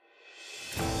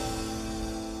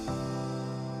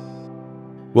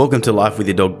Welcome to Life with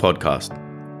Your Dog podcast.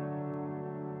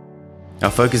 Our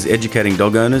focus is educating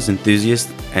dog owners, enthusiasts,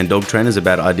 and dog trainers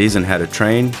about ideas on how to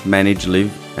train, manage,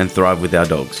 live, and thrive with our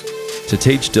dogs. To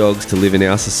teach dogs to live in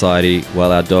our society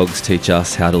while our dogs teach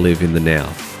us how to live in the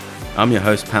now. I'm your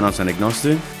host, Panos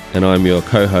Anagnostou. And I'm your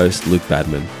co-host, Luke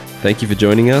Badman. Thank you for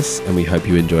joining us, and we hope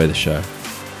you enjoy the show.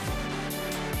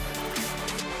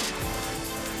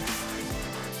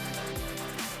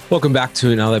 Welcome back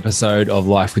to another episode of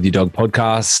Life with Your Dog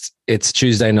podcast. It's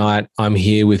Tuesday night. I'm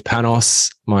here with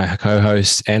Panos, my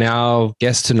co-host, and our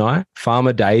guest tonight,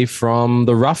 Farmer Dave from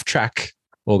the RuffTRACK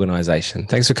organisation.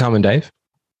 Thanks for coming, Dave.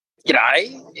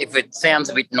 G'day. If it sounds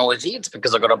a bit noisy, it's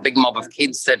because I've got a big mob of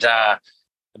kids that have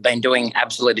been doing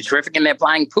absolutely terrific and they're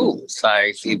playing pool. So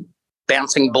if you're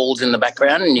bouncing balls in the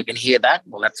background and you can hear that,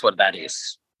 well, that's what that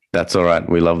is. That's all right.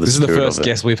 We love this. This is the first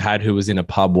guest we've had who was in a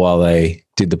pub while they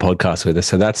did the podcast with us.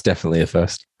 So that's definitely a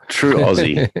first. True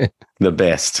Aussie. The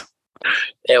best.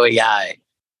 There we go.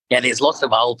 Yeah, there's lots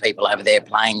of old people over there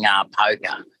playing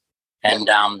poker. And,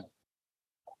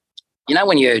 you know,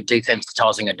 when you're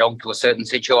desensitising a dog to a certain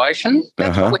situation,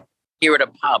 that's what we're here at a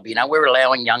pub. You know, we're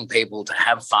allowing young people to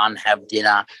have fun, have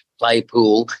dinner, play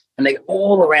pool, and they're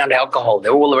all around alcohol.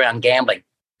 They're all around gambling.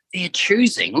 They're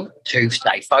choosing to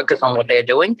stay focused on what they're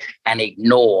doing and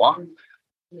ignore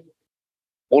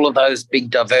all of those big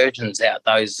diversions out,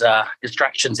 those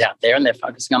distractions out there, and they're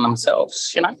focusing on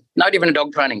themselves. You know, no different to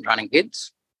dog training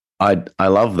kids. I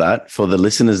love that. For the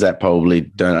listeners that probably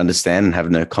don't understand and have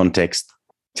no context,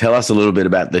 tell us a little bit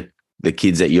about the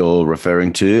kids that you're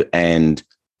referring to and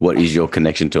what is your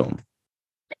connection to them.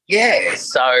 Yeah,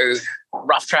 so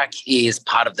RuffTRACK is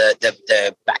part of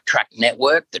the Backtrack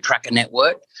network, the Tracker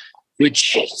network,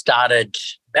 which started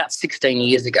about 16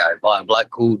 years ago by a bloke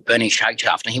called Bernie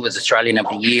Shakeshaft, and he was Australian of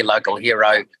the Year local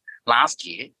hero last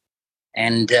year.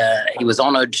 And he was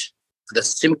honoured for the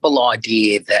simple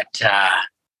idea that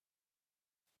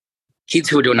kids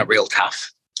who are doing it real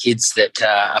tough, kids that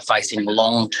are facing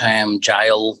long-term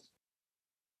jail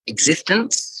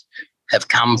existence, have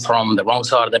come from the wrong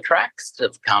side of the tracks,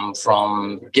 have come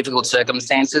from difficult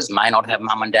circumstances, may not have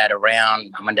mum and dad around,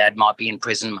 mum and dad might be in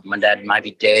prison, mum and dad may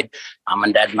be dead, mum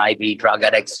and dad may be drug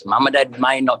addicts, mum and dad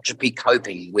may not just be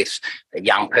coping with the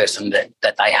young person that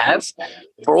they have.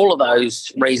 For all of those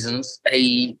reasons,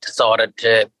 he decided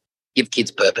to give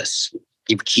kids purpose,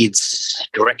 give kids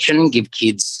direction, give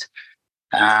kids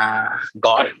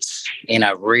guidance in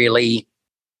a really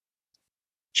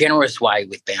generous way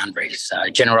with boundaries,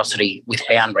 generosity with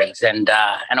boundaries, and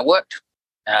it worked.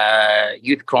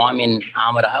 Youth crime in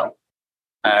Armidale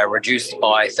reduced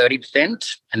by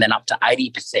 30% and then up to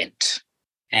 80%.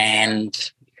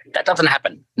 And that doesn't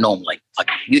happen normally. Like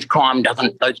youth crime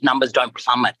those numbers don't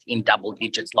plummet in double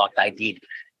digits like they did.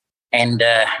 And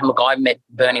look, I met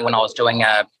Bernie when I was doing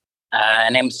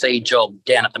an MC job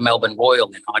down at the Melbourne Royal,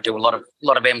 and I do a lot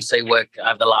of MC work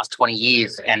over the last 20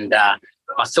 years, and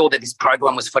I saw that this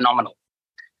program was phenomenal,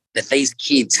 that these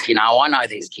kids, you know, I know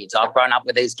these kids. I've grown up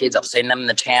with these kids. I've seen them in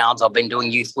the towns. I've been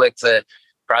doing youth work for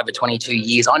over 22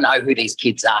 years. I know who these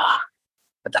kids are.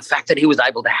 But the fact that he was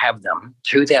able to have them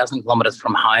 2,000 kilometres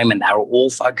from home and they were all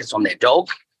focused on their dog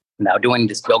and they were doing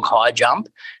this dog high jump,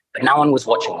 but no one was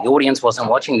watching. The audience wasn't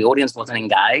watching. The audience wasn't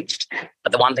engaged.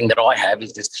 But the one thing that I have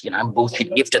is this, you know,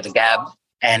 bullshit gift of the gab,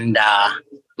 and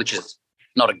which is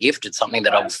not a gift, it's something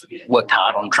that I've worked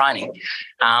hard on training.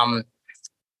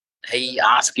 He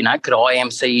asked, you know, could I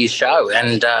MC his show?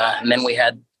 And then we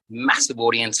had massive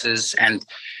audiences, and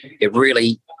it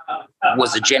really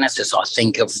was a genesis, I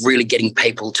think, of really getting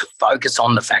people to focus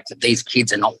on the fact that these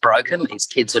kids are not broken, these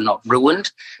kids are not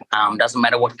ruined. Doesn't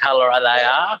matter what colour they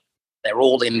are, they're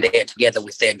all in there together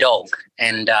with their dog.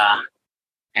 And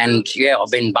yeah,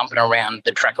 I've been bumping around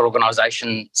the Tracker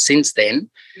organisation since then.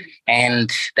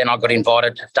 And then I got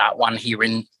invited to start one here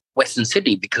in Western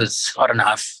Sydney, because I don't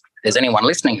know if there's anyone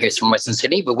listening who's from Western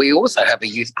Sydney, but we also have a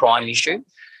youth crime issue.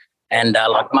 And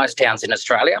like most towns in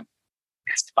Australia,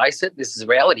 let's face it, this is a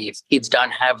reality. If kids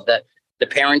don't have the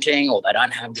parenting, or they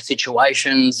don't have the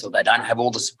situations, or they don't have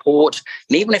all the support,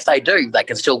 and even if they do, they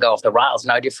can still go off the rails,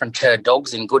 no different to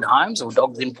dogs in good homes or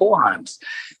dogs in poor homes.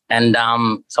 And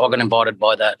so I got invited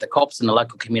by the cops and the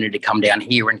local community to come down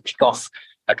here and kick off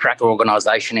a tracker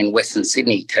organisation in Western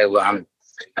Sydney to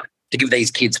give these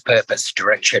kids purpose,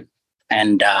 direction,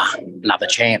 and another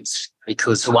chance.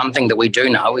 Because the one thing that we do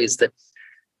know is that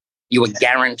you are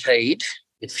guaranteed,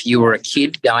 if you were a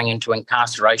kid going into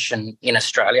incarceration in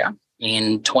Australia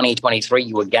in 2023,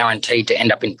 you were guaranteed to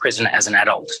end up in prison as an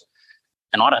adult.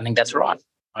 And I don't think that's right.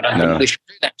 I don't think we should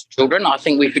do that to children. I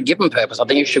think we should give them purpose. I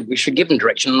think we should give them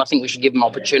direction. And I think we should give them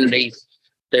opportunities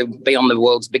to be on the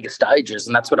world's biggest stages.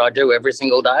 And that's what I do every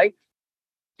single day.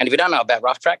 And if you don't know about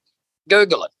RuffTRACK,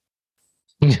 Google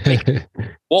it.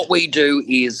 What we do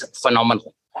is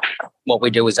phenomenal. What we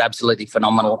do is absolutely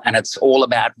phenomenal. And it's all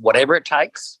about whatever it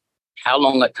takes, how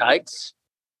long it takes,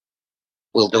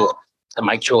 we'll do it to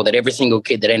make sure that every single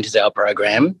kid that enters our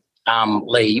program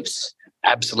leaves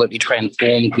absolutely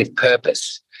transformed with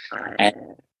purpose and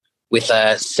with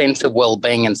a sense of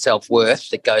well-being and self-worth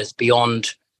that goes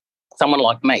beyond someone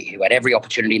like me, who had every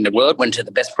opportunity in the world, went to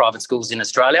the best private schools in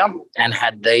Australia and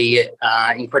had the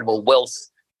incredible wealth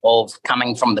of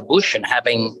coming from the bush and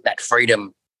having that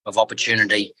freedom of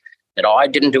opportunity that I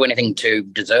didn't do anything to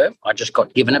deserve. I just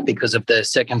got given it because of the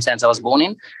circumstance I was born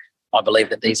in. I believe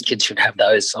that these kids should have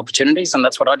those opportunities, and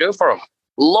that's what I do for them.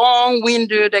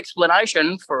 Long-winded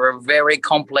explanation for a very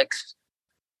complex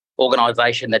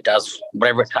organisation that does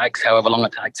whatever it takes, however long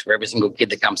it takes for every single kid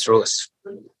that comes through us.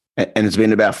 And it's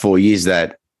been about 4 years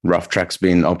that RuffTRACK's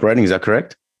been operating. Is that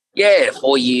correct? Yeah,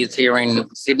 4 years here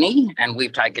in Sydney, and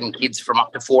we've taken kids from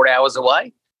up to 4 hours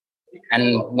away.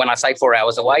 And when I say 4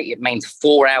 hours away, it means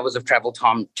 4 hours of travel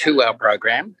time to our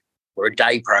program, or a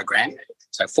day program.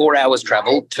 So 4 hours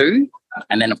travel to,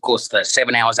 and then, of course, the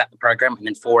 7 hours at the program, and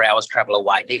then 4 hours travel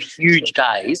away. They're huge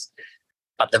days,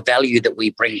 but the value that we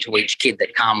bring to each kid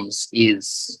that comes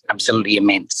is absolutely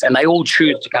immense. And they all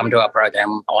choose to come to our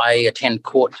program. I attend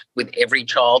court with every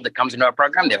child that comes into our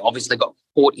program. They've obviously got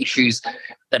court issues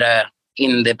that are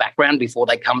in the background before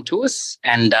they come to us.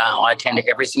 And I attend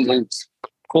every single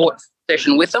court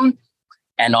session with them.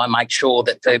 And I make sure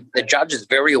that the judge is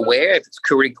very aware. If it's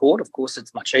Koori court, of course,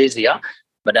 it's much easier.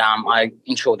 But I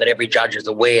ensure that every judge is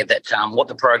aware that what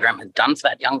the program has done for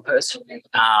that young person,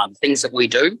 things that we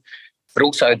do, but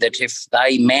also that if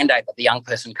they mandate that the young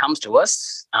person comes to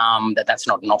us, that's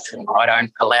not an option. I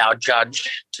don't allow a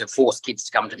judge to force kids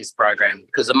to come to this program,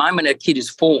 because the moment a kid is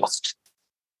forced,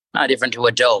 no different to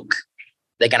a dog,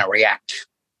 they're going to react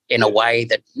in a way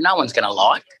that no one's going to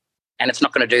like, and it's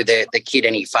not going to do the kid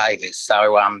any favours.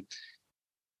 So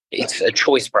it's a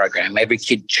choice program. Every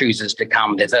kid chooses to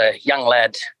come. There's a young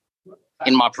lad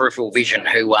in my peripheral vision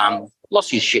who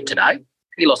lost his shit today.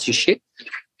 He lost his shit.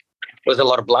 There was a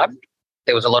lot of blood.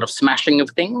 There was a lot of smashing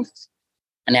of things.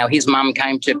 And now his mum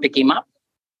came to pick him up.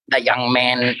 That young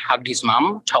man hugged his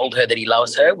mum, told her that he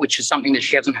loves her, which is something that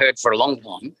she hasn't heard for a long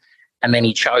time. And then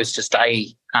he chose to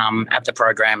stay at the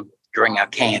program during our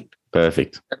camp.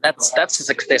 Perfect. But that's the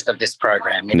success of this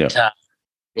program.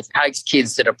 It takes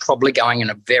kids that are probably going in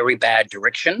a very bad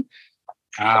direction,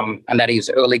 and that is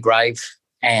early grave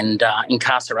and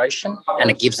incarceration, and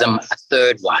it gives them a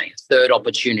third way, a third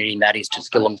opportunity, and that is to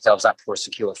skill themselves up for a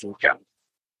secure future.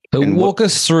 So walk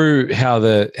us through how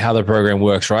the program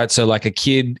works, right? So like a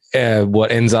kid,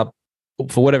 what ends up,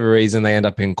 for whatever reason, they end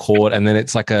up in court, and then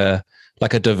it's like a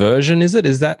diversion, is it?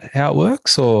 Is that how it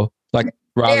works? Or like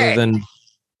rather than...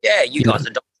 Yeah, you guys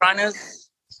are dog trainers,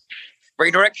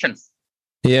 redirection.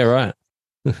 Yeah, right.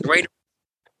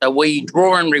 So we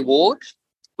draw and reward.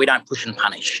 We don't push and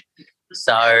punish.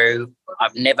 So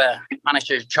I've never punished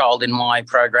a child in my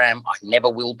program. I never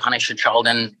will punish a child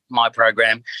in my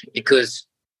program, because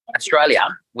Australia,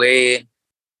 we're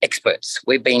experts.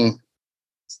 We've been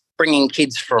bringing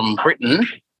kids from Britain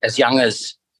as young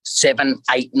as 7,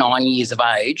 8, 9 years of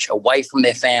age, away from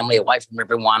their family, away from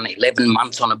everyone, 11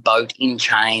 months on a boat in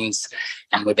chains,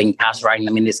 and we've been incarcerating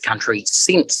them in this country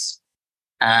since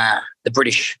the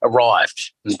British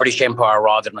arrived, and the British Empire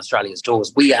arrived on Australia's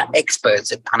doors. We are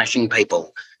experts at punishing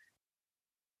people,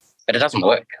 but it doesn't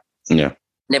work. Yeah.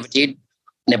 Never did,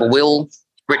 never will.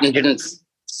 Britain didn't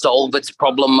solve its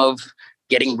problem of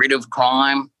getting rid of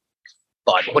crime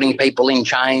by putting people in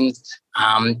chains.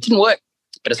 It didn't work,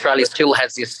 but Australia still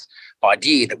has this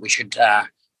idea that we should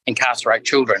incarcerate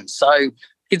children. So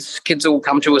kids will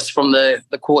come to us from the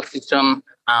court system.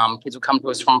 Kids will come to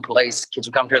us from police. Kids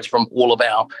will come to us from all of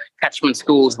our catchment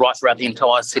schools right throughout the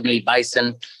entire Sydney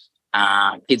basin.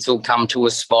 Kids will come to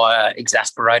us via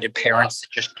exasperated parents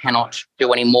that just cannot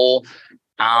do any more.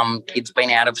 Kids been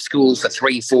out of school for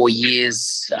 3-4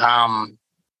 years.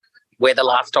 We're the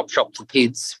last stop shop for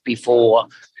kids before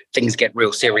things get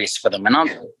real serious for them. And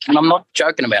I'm not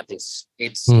joking about this.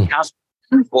 It's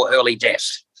incarceration or early death.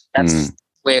 That's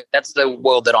the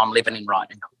world that I'm living in right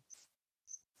now.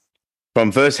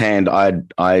 From firsthand,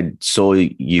 I saw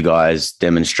you guys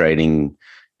demonstrating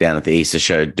down at the Easter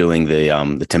show, doing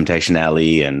the Temptation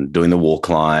Alley and doing the wall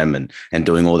climb and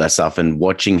doing all that stuff, and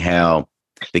watching how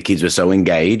the kids were so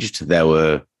engaged. They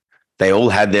were they all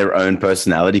had their own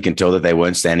personality. You can tell that they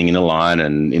weren't standing in a line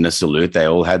and in a salute. They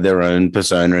all had their own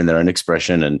persona and their own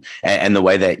expression, and the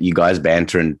way that you guys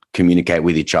banter and communicate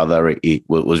with each other, it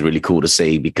was really cool to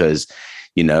see, because,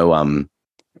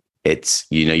 it's,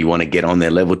 you want to get on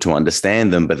their level to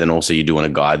understand them, but then also you do want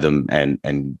to guide them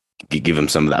and give them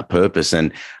some of that purpose.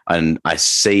 And I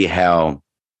see how,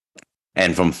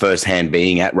 and from firsthand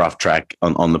being at RuffTRACK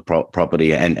on the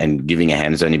property and giving a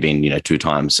hand, has only been 2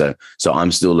 times, so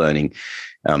I'm still learning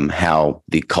how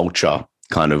the culture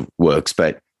kind of works.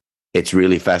 But it's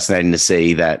really fascinating to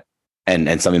see that,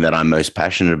 and something that I'm most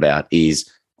passionate about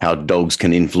is how dogs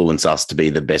can influence us to be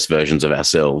the best versions of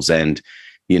ourselves. And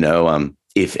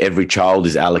if every child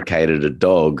is allocated a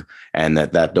dog, and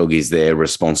that dog is their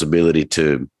responsibility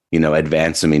to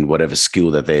advance them in whatever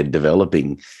skill that they're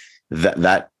developing,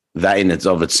 that in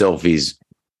itself is,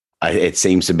 it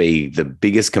seems to be the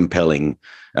biggest compelling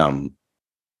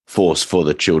force for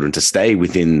the children to stay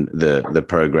within the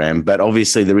program. But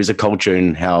obviously there is a culture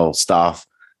in how staff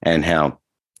and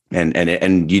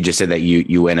you just said that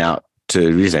you went out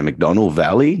to, McDonald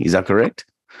Valley, is that correct?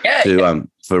 Yeah.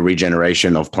 For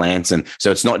regeneration of plants. And so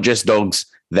it's not just dogs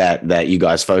that you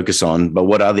guys focus on, but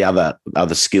what are the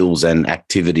other skills and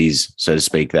activities, so to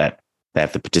speak, that they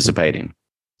have to participate in?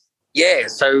 Yeah,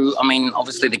 so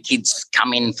obviously the kids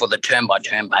come in for the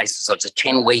term-by-term basis, so it's a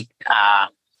 10-week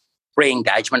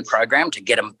re-engagement program to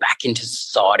get them back into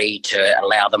society, to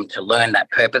allow them to learn that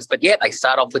purpose. But yeah, they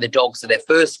start off with a dog, so their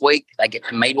first week they get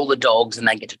to meet all the dogs and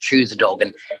they get to choose a dog,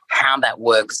 and how that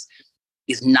works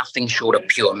is nothing short of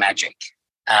pure magic.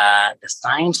 The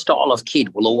same style of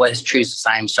kid will always choose the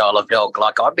same style of dog.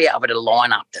 Like, I'd be able to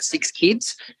line up the 6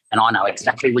 kids and I know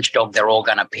exactly which dog they're all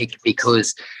going to pick,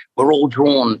 because we're all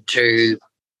drawn to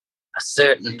a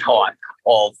certain type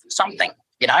of something,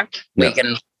 Yeah. We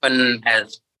can,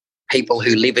 as people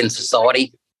who live in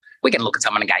society, we can look at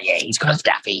someone and go, yeah, he's got a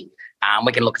staffy.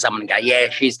 We can look at someone and go, yeah,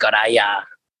 she's got a,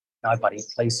 no, buddy,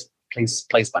 please,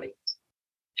 buddy.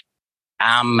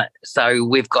 So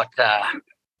we've got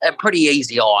a pretty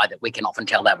easy eye that we can often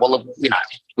tell that. Well,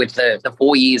 with the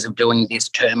 4 years of doing this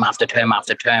term after term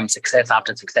after term, success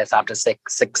after success after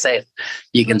success,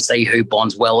 you can see who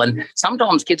bonds well. And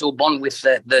sometimes kids will bond with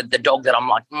the dog that I'm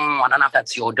like, I don't know if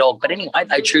that's your dog. But anyway,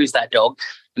 they choose that dog.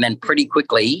 And then pretty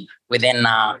quickly, within,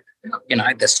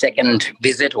 the second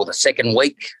visit or the second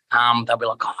week, they'll be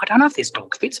like, I don't know if this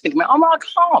dog fits with me. I'm like,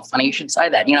 funny you should say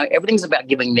that. Everything's about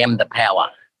giving them the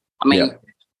power.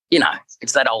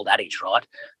 It's that old adage, right?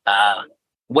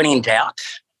 When in doubt,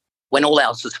 when all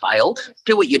else has failed,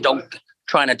 do what your dog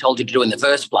trainer told you to do in the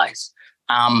first place.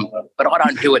 But I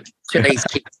don't do it to these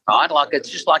kids, right? Like, it's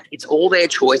just like, it's all their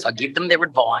choice. I give them their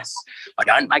advice. I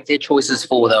don't make their choices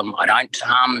for them. I don't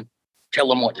tell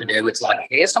them what to do. It's like,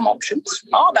 here's some options.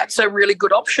 Oh, that's a really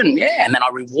good option. Yeah. And then I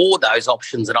reward those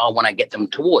options that I want to get them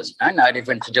towards. No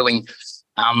different to doing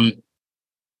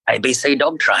ABC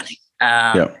dog training.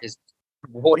 Is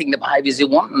rewarding the behaviours you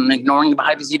want and ignoring the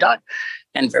behaviours you don't.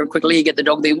 And very quickly you get the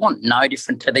dog that you want. No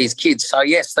different to these kids. So,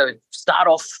 yes, so start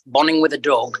off bonding with a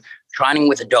dog, training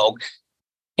with a dog,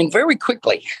 and very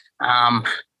quickly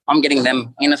I'm getting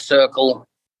them in a circle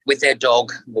with their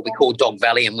dog, what we call dog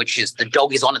valleying, which is the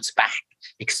dog is on its back,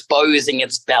 exposing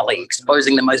its belly,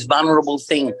 exposing the most vulnerable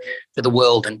thing to the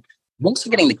world. And I'm also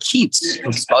getting the kids to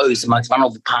expose the most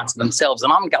vulnerable parts of themselves.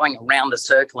 And I'm going around the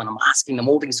circle and I'm asking them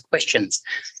all these questions.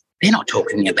 They're not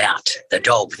talking about the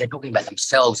dog. They're talking about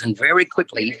themselves. And very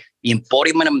quickly, the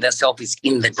embodiment of themselves is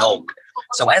in the dog.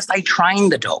 So as they train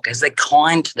the dog, as they're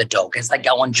kind to the dog, as they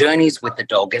go on journeys with the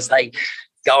dog, as they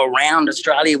go around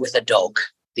Australia with the dog,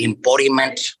 the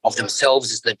embodiment of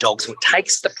themselves is the dog. So it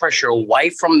takes the pressure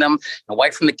away from them, away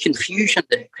from the confusion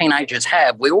that teenagers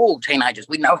have. We're all teenagers.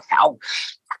 We know how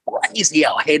crazy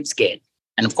our heads get.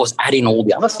 And, of course, add in all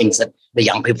the other things that the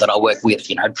young people that I work with,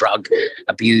 drug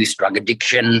abuse, drug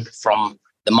addiction, from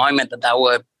the moment that they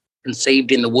were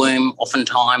conceived in the womb,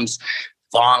 oftentimes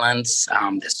violence,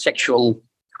 the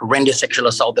horrendous sexual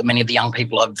assault that many of the young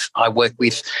people I work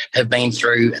with have been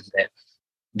through, and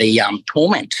the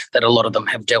torment that a lot of them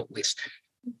have dealt with.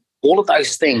 All of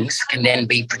those things can then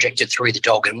be projected through the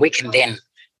dog, and we can then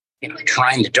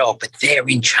train the dog, but they're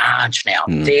in charge now.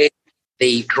 They're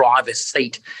the driver's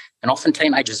seat. And often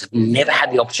teenagers have never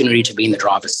had the opportunity to be in the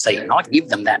driver's seat. And I give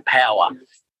them that power,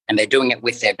 and they're doing it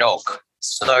with their dog.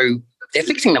 So they're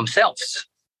fixing themselves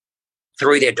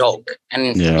through their dog.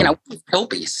 And,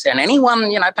 Kelpies. And anyone,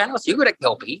 Panos, you've got a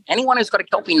Kelpie. Anyone who's got a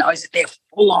Kelpie knows that they're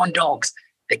full-on dogs.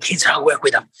 The kids I work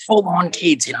with are full-on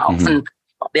kids. Often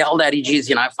the old adage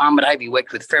is, farm behaviour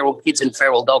worked with feral kids and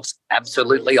feral dogs.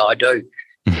 Absolutely, I do.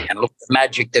 And look, the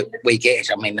magic that we get.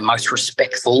 I mean, the most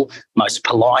respectful, most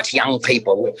polite young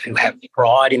people who have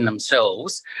pride in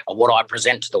themselves are what I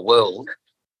present to the world.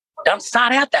 Don't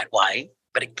start out that way,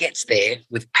 but it gets there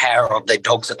with power of the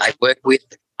dogs that they work with,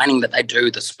 the training that they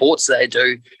do, the sports they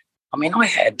do. I mean, I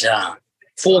had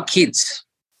 4 kids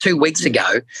 2 weeks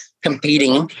ago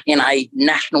competing in a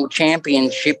national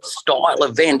championship style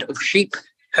event of sheep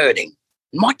herding.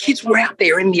 My kids were out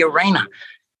there in the arena.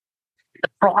 The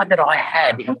pride that I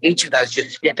had in each of those,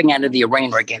 just stepping out of the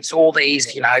arena against all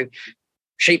these,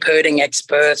 sheep herding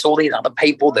experts, all these other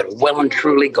people that are well and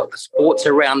truly got the sports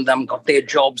around them, got their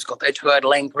jobs, got their Toyota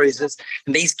Land Cruisers,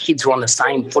 and these kids were on the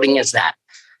same footing as that.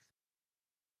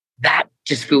 That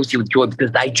just fills you with joy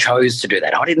because they chose to do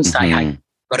that. I didn't say, hey, you've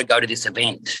got to go to this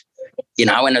event,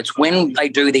 and it's when they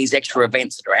do these extra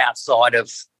events that are outside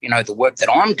of, the work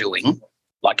that I'm doing,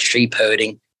 like sheep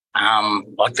herding,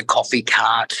 like the coffee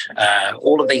cart,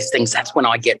 all of these things, that's when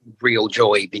I get real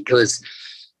joy because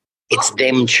it's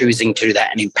them choosing to do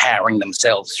that and empowering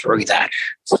themselves through that.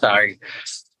 So,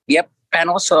 yep. And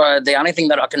also the only thing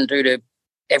that I can do to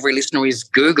every listener is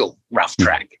Google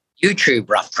RuffTRACK, YouTube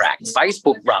RuffTRACK,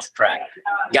 Facebook RuffTRACK.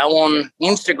 Go on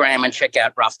Instagram and check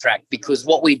out RuffTRACK because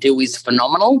what we do is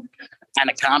phenomenal and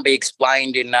it can't be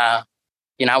explained in, an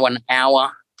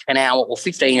hour, 10-hour or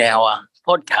 15-hour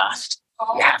podcast.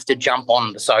 You have to jump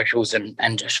on the socials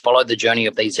and just follow the journey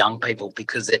of these young people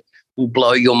because it will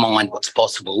blow your mind what's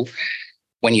possible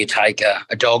when you take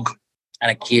a dog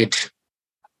and a kid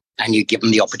and you give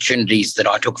them the opportunities that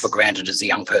I took for granted as a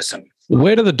young person.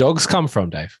 Where do the dogs come from,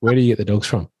 Dave? Where do you get the dogs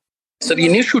from? So the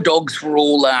initial dogs were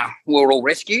all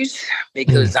rescues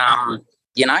because,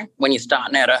 when you're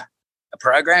starting out a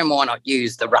program, why not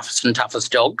use the roughest and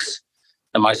toughest dogs,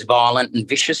 the most violent and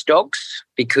vicious dogs?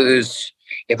 Because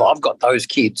if I've got those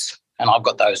kids and I've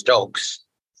got those dogs,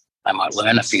 they might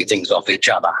learn a few things off each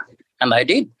other. And they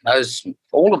did.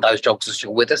 All of those dogs are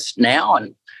still with us now.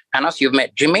 And Hannes, you've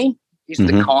met Jimmy. He's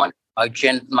the kind,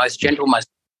 most gentle,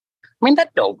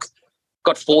 that dog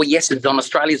got 4 yeses on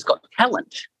Australia's Got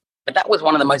Talent. But that was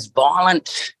one of the most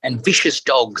violent and vicious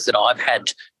dogs that I've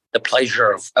had the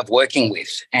pleasure of working with.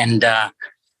 And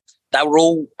they were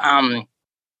all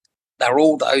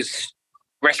those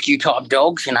rescue type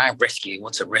dogs, rescue.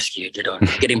 What's a rescue? Did I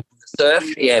get him from the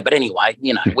surf? Yeah, but anyway,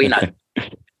 we know. We know.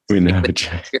 Language,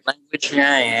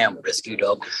 yeah, I'm a rescue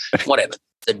dog. Whatever.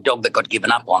 The dog that got given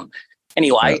up on.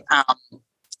 Anyway,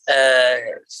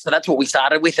 so that's what we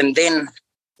started with. And then,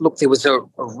 look, there was a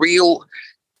real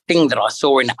thing that I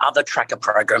saw in other tracker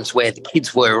programs where the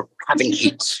kids were having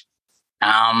kids.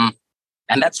 And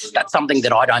that's something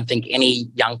that I don't think any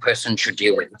young person should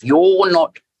deal with. If you're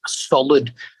not a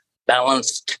solid,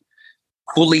 balanced,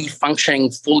 fully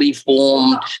functioning, fully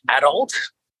formed adult,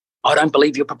 I don't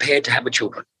believe you're prepared to have a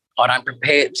children. I don't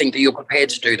think that you're prepared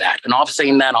to do that. And I've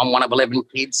seen that. I'm one of 11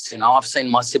 kids. I've seen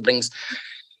my siblings,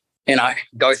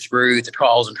 go through the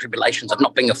trials and tribulations of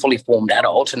not being a fully formed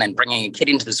adult and then bringing a kid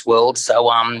into this world. So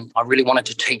I really wanted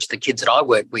to teach the kids that I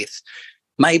work with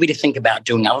maybe to think about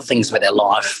doing other things with their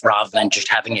life rather than just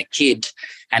having a kid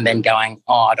and then going,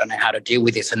 I don't know how to deal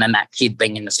with this. And then that kid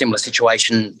being in a similar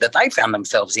situation that they found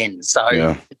themselves in. So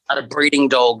we started breeding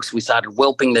dogs. We started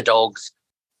whelping the dogs.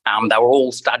 They were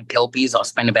all stud kelpies. I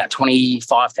spent about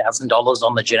 $25,000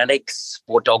 on the genetics,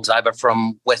 brought dogs over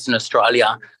from Western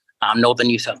Australia, Northern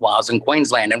New South Wales and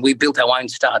Queensland, and we built our own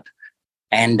stud.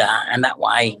 And that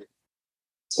way,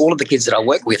 all of the kids that I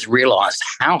work with realised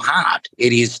how hard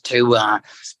it is to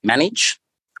manage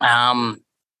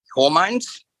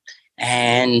hormones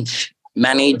and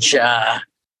manage the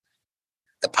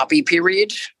puppy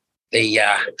period, the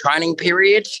training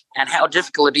period, and how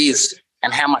difficult it is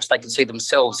and how much they can see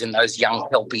themselves in those young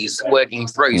kelpies working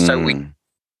through. So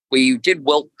we did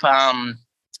whelp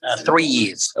 3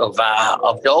 years of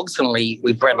dogs, and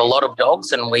we bred a lot of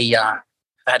dogs, and we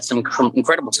had some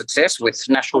incredible success with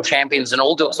national champions and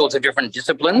all sorts of different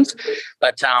disciplines.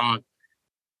 But I'm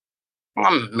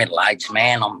middle-aged,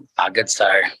 man. I'm buggered, so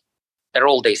they're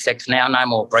all desexed now, no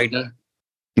more breeding.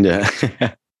 Yeah.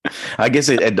 I guess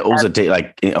it also,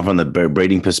 from the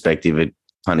breeding perspective, it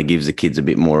kind of gives the kids a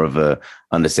bit more of a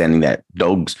understanding that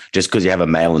dogs, just because you have a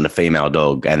male and a female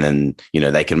dog and then,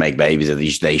 they can make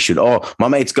babies, they should, my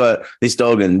mate's got this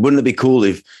dog and wouldn't it be cool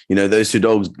if, those two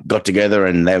dogs got together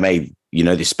and they made,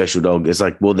 this special dog. It's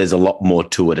like, well, there's a lot more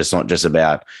to it. It's not just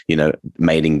about,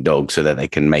 mating dogs so that they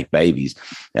can make babies.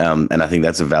 And I think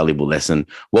that's a valuable lesson.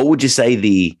 What would you say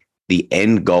the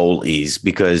end goal is?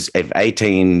 Because if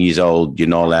 18 years old, you're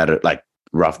not allowed to,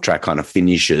 RuffTRACK kind of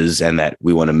finishes and that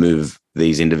we want to move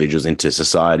these individuals into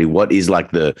society, what is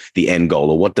the end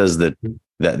goal, or what does the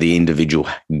that the individual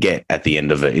get at the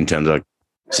end of it in terms of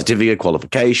certificate,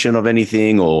 qualification of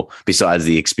anything, or besides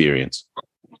the experience?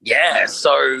 Yeah,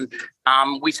 so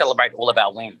we celebrate all of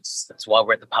our wins. That's why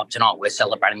we're at the pub tonight. We're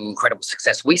celebrating incredible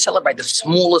success. We celebrate the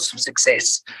smallest of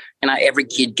success. You know, every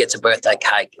kid gets a birthday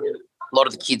cake. A lot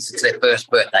of the kids, it's their first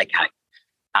birthday cake.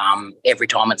 Every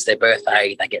time it's their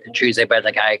birthday, they get to choose their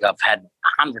birthday cake. I've had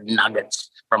 100 nuggets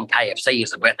from KFC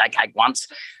as a birthday cake once.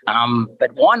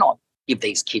 But why not give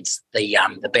these kids the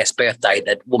best birthday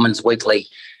that Women's Weekly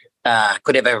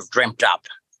could ever have dreamt up?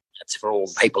 That's for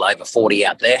all people over 40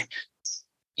 out there.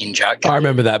 In joke. I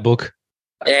remember that book.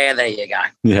 Yeah, there you go.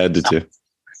 Yeah, I did too.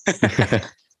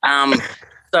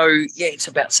 So, yeah, it's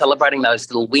about celebrating those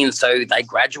little wins. So they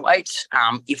graduate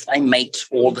if they meet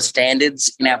all the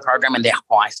standards in our program, and they're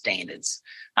high standards.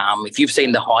 If you've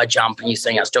seen the high jump and you've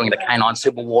seen us doing the Canine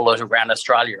Super Bowl around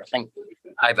Australia, I think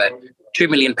over 2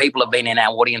 million people have been in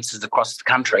our audiences across the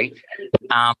country.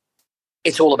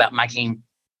 It's all about making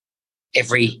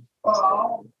every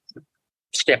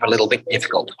step a little bit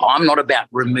difficult. I'm not about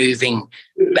removing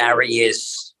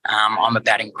barriers. I'm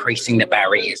about increasing the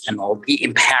barriers, and I'll be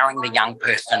empowering the young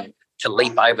person to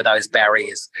leap over those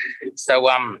barriers. So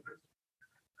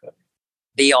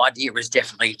the idea is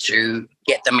definitely to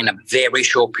get them in a very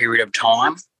short period of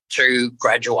time to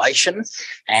graduation,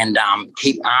 and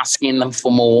keep asking them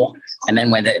for more. And then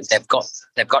when they've got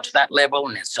to that level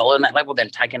and they're solid on that level, then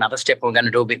take another step. We're going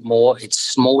to do a bit more. It's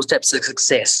small steps of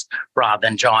success rather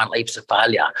than giant leaps of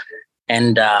failure.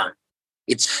 And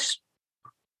it's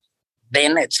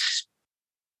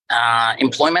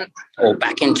employment or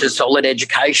back into solid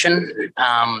education.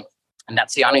 And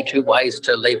that's the only two ways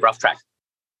to leave RuffTRACK: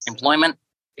 employment,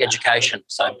 education.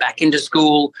 So back into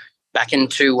school, back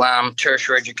into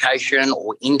tertiary education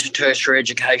or into tertiary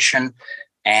education,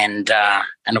 and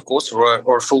of course,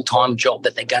 or a full-time job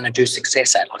that they're going to do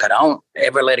success at. Like, I don't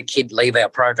ever let a kid leave our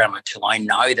program until I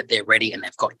know that they're ready and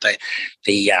they've got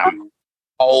the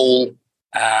whole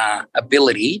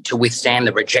ability to withstand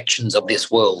the rejections of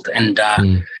this world. And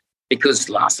because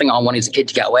the last thing I want is a kid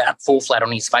to go out, fall flat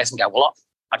on his face and go, well,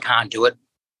 I can't do it.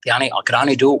 I could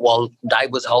only do it while Dave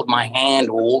was holding my hand,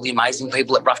 or all the amazing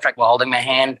people at RuffTRACK were holding my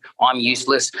hand. I'm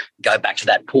useless. Go back to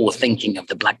that poor thinking of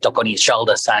the black dot on his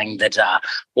shoulder, saying that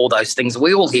all those things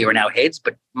we all hear in our heads,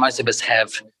 but most of us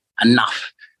have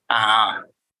enough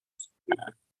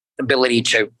ability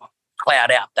to cloud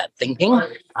out that thinking.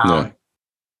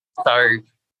 So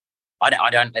I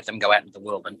don't let them go out into the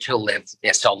world until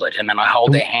they're solid, and then I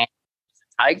hold their hand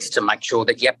to make sure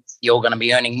that, yep, you're going to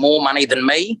be earning more money than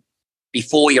me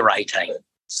before you're 18.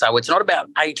 So it's not about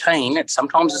 18.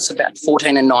 Sometimes it's about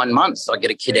 14 and 9 months I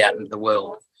get a kid out into the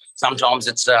world. Sometimes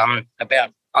it's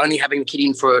about only having the kid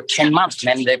in for 10 months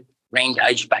and then they're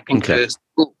re-engaged back into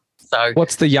school. So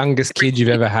what's the youngest kid you've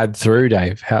ever had through,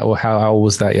 Dave? How old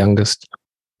was that youngest?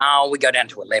 We go down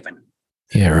to 11.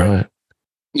 Yeah, right.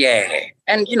 Yeah.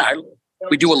 And,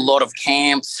 we do a lot of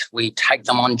camps. We take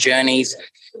them on journeys.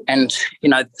 And,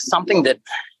 something that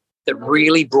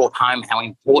really brought home how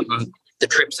important the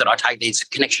trips that I take, these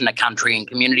connection to country and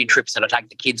community trips that I take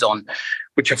the kids on,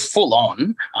 which are full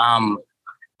on,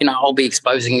 I'll be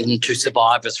exposing them to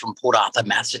survivors from Port Arthur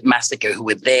massacre who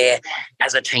were there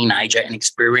as a teenager and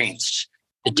experienced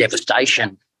the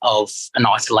devastation of an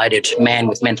isolated man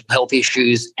with mental health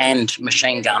issues and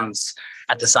machine guns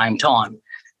at the same time.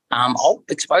 I'll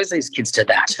expose these kids to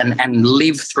that and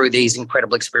live through these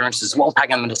incredible experiences while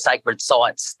taking them to sacred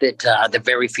sites that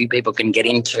very few people can get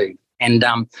into. And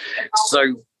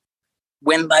so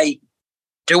when they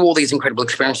do all these incredible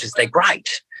experiences, they're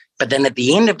great. But then at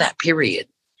the end of that period,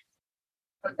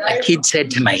 a kid said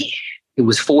to me, he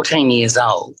was 14 years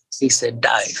old, he said,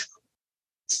 Dave,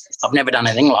 I've never done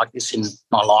anything like this in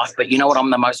my life, but you know what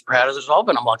I'm the most proudest of?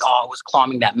 And I'm like, I was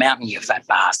climbing that mountain, you fat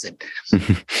bastard.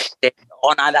 Said,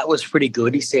 oh, no, that was pretty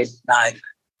good. He said, no,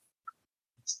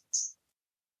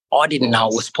 I didn't know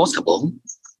it was possible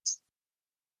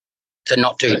to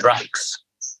not do drugs.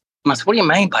 And I said, what do you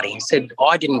mean, buddy? He said,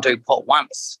 I didn't do pot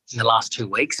once in the last 2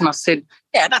 weeks. And I said,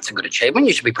 yeah, that's a good achievement.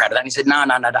 You should be proud of that. And he said, no,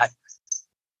 Dave.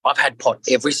 I've had pot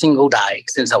every single day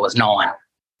since I was 9.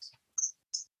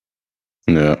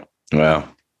 Yeah. Wow.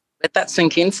 Let that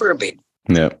sink in for a bit.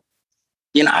 Yeah.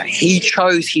 He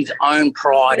chose his own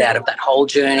pride out of that whole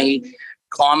journey,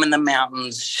 climbing the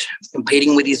mountains,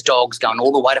 competing with his dogs, going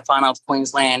all the way to far north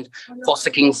Queensland,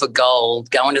 fossicking for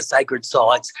gold, going to sacred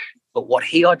sites. But what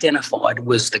he identified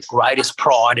was the greatest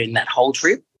pride in that whole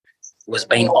trip was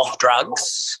being off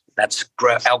drugs. That's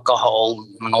alcohol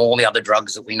and all the other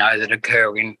drugs that we know that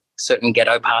occur in certain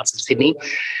ghetto parts of Sydney.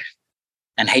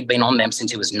 And he'd been on them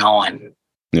since he was 9.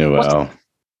 Yeah, wow.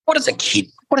 What does a kid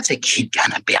what is a kid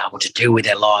going to be able to do with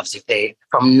their lives if they're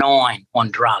from 9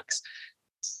 on drugs?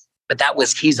 But that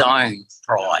was his own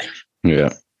pride.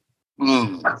 Yeah.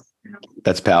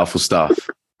 That's powerful stuff.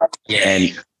 Yeah.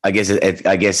 And I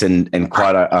guess and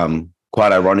quite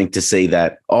ironic to see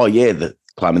that, the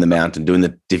climbing the mountain, doing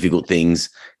the difficult things.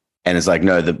 And it's like,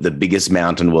 no, the biggest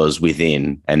mountain was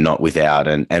within and not without.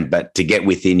 But to get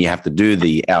within, you have to do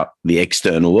the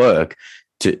external work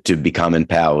to become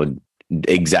empowered,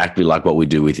 exactly like what we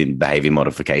do within behavior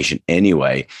modification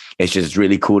anyway. It's just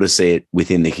really cool to see it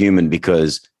within the human,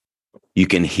 because you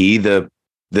can hear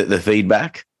the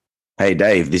feedback. Hey,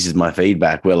 Dave, this is my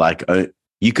feedback. We're like,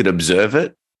 you could observe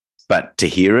it, but to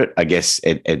hear it, I guess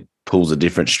it pulls a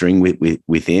different string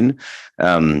within.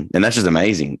 And that's just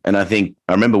amazing. And I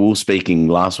remember Will speaking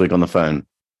last week on the phone,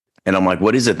 and I'm like,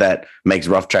 what is it that makes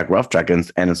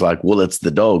RuffTRACK? And it's like, well, it's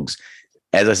the dogs.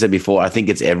 As I said before, I think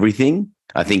it's everything.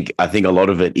 I think a lot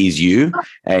of it is you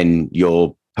and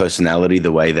your personality,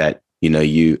 the way that,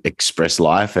 you express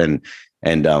life, and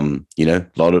a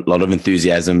lot of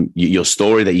enthusiasm. Your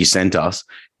story that you sent us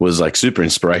was like super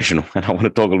inspirational, and I want to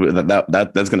talk a little bit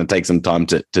that's going to take some time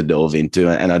to delve into,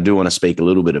 and I do want to speak a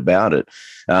little bit about it,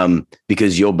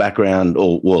 because your background,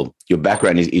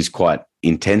 is quite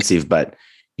intensive, but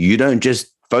you don't just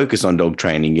focus on dog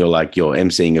training. You're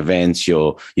emceeing events.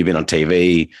 You've been on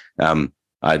TV.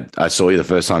 I saw you the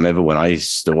first time ever when I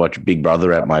used to watch Big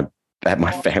Brother at my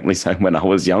family's home when I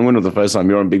was young. When was the first time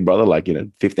you were on Big Brother?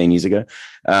 15 years ago.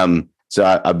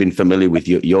 So I've been familiar with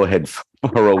your head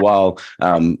for a while,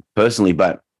 personally,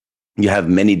 but you have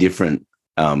many different,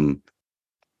 you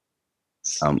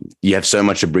have so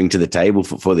much to bring to the table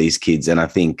for these kids. And I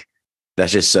think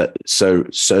that's just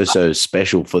so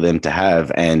special for them to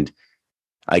have. And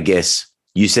I guess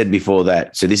you said before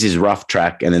that, so this is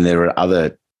RuffTRACK, and then there are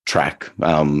other track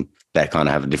that kind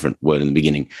of have a different word in the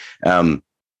beginning.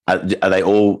 Are they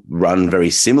all run very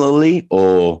similarly,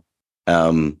 or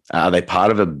are they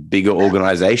part of a bigger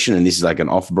organization and this is like an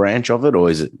off branch of it, or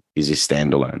is this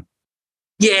standalone?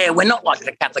 Yeah, we're not like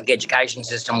the Catholic education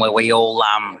system where we all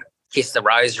kiss the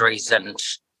rosaries and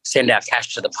send our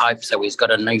cash to the Pope so he's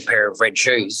got a new pair of red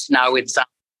shoes. No, it's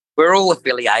we're all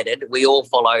affiliated. We all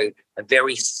follow a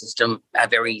very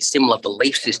similar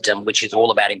belief system, which is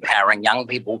all about empowering young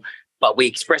people. But we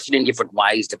express it in different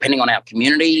ways depending on our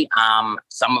community.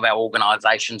 Some of our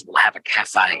organisations will have a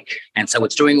cafe, and so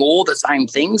it's doing all the same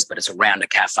things, but it's around a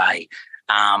cafe.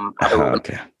 Other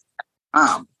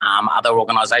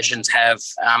organisations have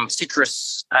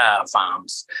citrus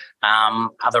farms.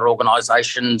 Other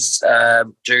organisations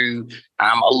do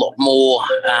a lot more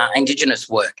Indigenous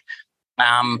work.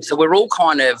 So we're all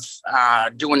kind of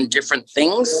doing different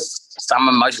things. Some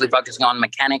are mostly focusing on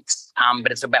mechanics,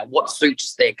 but it's about what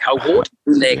suits their cohort,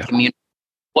 their community,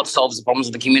 what solves the problems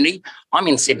of the community. I'm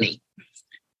in Sydney.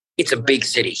 It's a big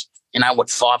city,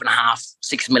 5.5,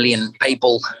 6 million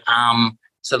people.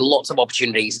 So lots of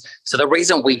opportunities. So the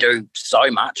reason we do so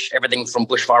much, everything from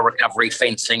bushfire recovery,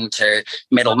 fencing, to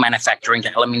metal manufacturing, to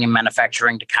aluminium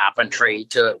manufacturing, to carpentry,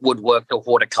 to woodwork, to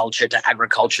horticulture, to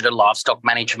agriculture, to livestock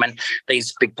management,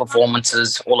 these big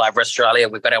performances all over Australia.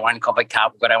 We've got our own coffee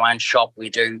cup, we've got our own shop, we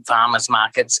do farmers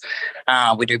markets,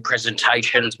 we do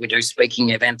presentations, we do speaking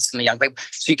events for the young people.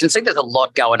 So you can see there's a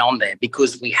lot going on there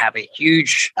because we have a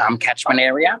huge catchment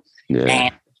area. Yeah.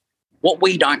 And what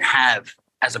we don't have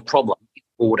as a problem,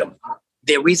 boredom.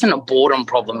 There isn't a boredom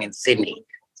problem in Sydney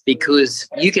because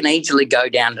you can easily go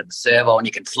down to the servo and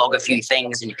you can flog a few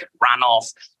things and you can run off.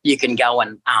 You can go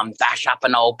and bash up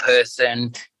an old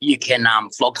person. You can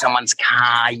flog someone's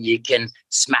car. You can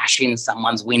smash in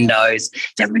someone's windows.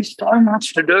 There is so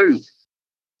much to do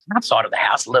outside of the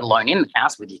house, let alone in the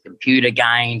house with your computer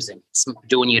games and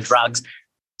doing your drugs.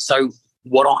 So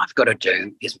what I've got to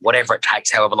do is whatever it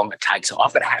takes, however long it takes.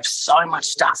 I've got to have so much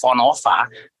stuff on offer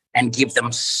and give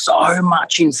them so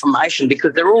much information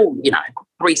because they're all,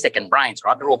 3-second brains,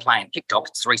 right? They're all playing TikTok.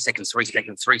 It's 3 seconds, 3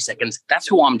 seconds, 3 seconds. That's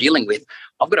who I'm dealing with.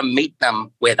 I've got to meet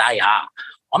them where they are.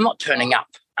 I'm not turning up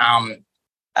in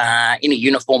a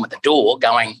uniform at the door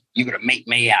going, you've got to meet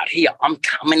me out here. I'm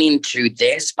coming into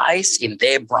their space, in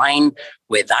their brain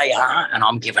where they are, and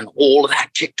I'm giving all of that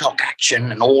TikTok action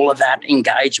and all of that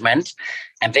engagement.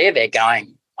 And they're there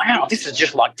going, wow, this is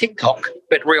just like TikTok,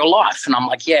 but real life. And I'm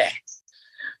like, yeah.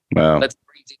 Wow. Let's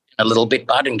breathe in a little bit,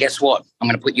 bud. And guess what? I'm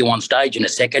going to put you on stage in a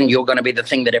second. You're going to be the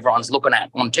thing that everyone's looking at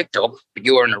on TikTok, but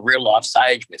you're in a real life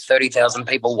stage with 30,000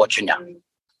 people watching you.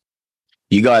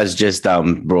 You guys just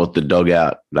brought the dog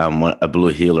out, a blue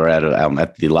heeler out of,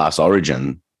 at the last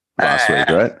Origin last week,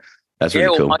 right? That's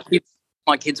really cool.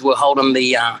 My kids were holding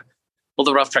all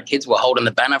the RuffTRACK kids were holding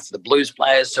the banner for the Blues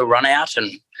players to run out,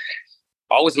 and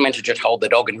I was meant to just hold the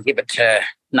dog and give it to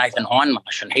Nathan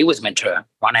Hindmarsh, and he was meant to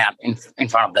run out in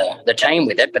front of the team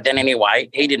with it. But then anyway,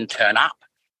 he didn't turn up.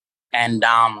 And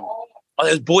it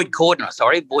was Boyd Cordner,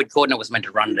 sorry. Boyd Cordner was meant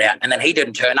to run it out, and then he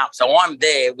didn't turn up. So I'm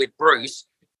there with Bruce.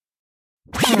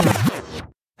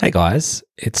 Hey guys,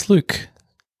 it's Luke.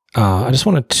 I just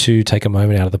wanted to take a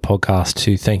moment out of the podcast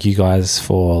to thank you guys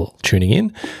for tuning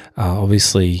in.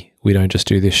 Obviously, we don't just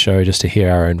do this show just to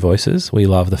hear our own voices. We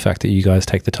love the fact that you guys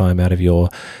take the time out of your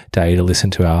day to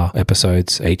listen to our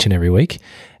episodes each and every week.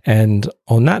 And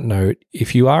on that note,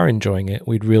 if you are enjoying it,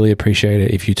 we'd really appreciate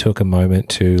it if you took a moment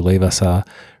to leave us a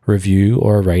review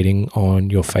or a rating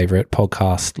on your favorite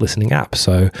podcast listening app.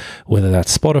 So whether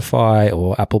that's Spotify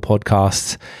or Apple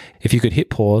Podcasts, if you could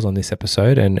hit pause on this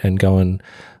episode and go and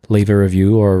leave a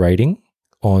review or a rating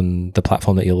on the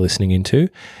platform that you're listening into,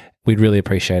 we'd really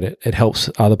appreciate it. It helps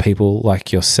other people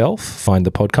like yourself find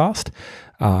the podcast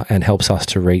and helps us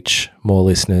to reach more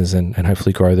listeners and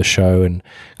hopefully grow the show and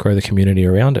grow the community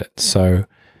around it. So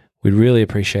we'd really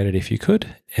appreciate it if you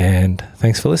could. And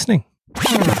thanks for listening.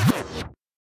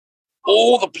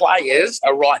 All the players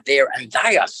are right there and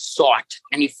they are psyched.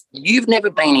 And if you've never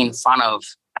been in front of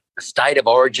a State of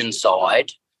Origin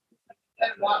side,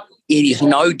 it is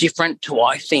no different to,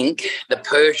 I think, the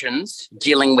Persians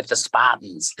dealing with the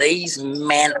Spartans. These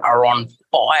men are on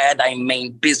fire. They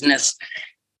mean business.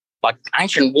 Like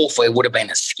ancient warfare would have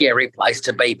been a scary place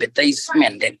to be, but these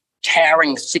men, they're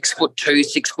towering 6'2",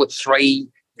 6'3"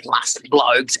 plus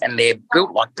blokes, and they're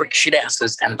built like brick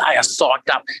shithouses, and they are psyched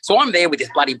up. So I'm there with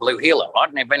this bloody blue heeler, right?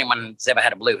 And if anyone's ever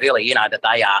had a blue heeler, you know that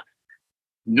they are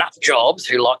nut jobs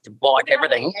who like to bite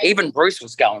everything. Even Bruce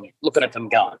was looking at them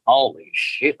going, holy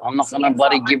shit, I'm not going to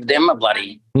bloody give them a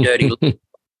bloody dirty look.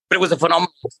 But it was a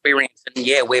phenomenal experience. And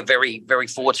yeah, we're very, very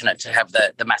fortunate to have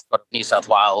the mascot of New South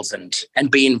Wales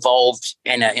and be involved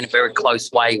in a very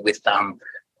close way with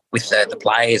the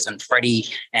players and Freddie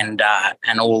and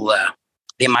all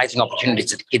the amazing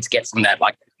opportunities that the kids get from that,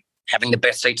 like having the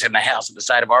best seats in the house at the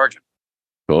State of Origin.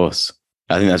 Of course.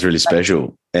 I think that's really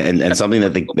special and something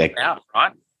that they out,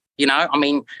 right? You know, I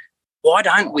mean, why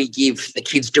don't we give the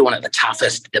kids doing it the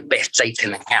toughest, the best seats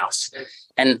in the house?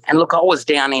 And look, I was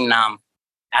down in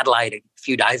Adelaide a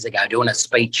few days ago doing a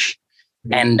speech,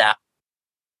 and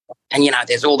you know,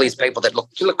 there's all these people that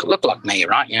look like me,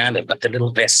 right? You know, they've got the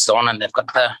little vests on, and they've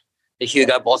got the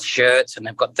Hugo Boss shirts, and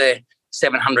they've got the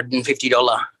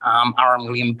 $750 R.M.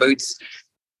 Williams boots.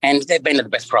 And they've been to the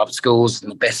best private schools and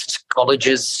the best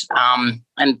colleges. And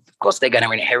of course, they're going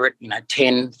to inherit, you know,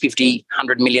 $10, $50,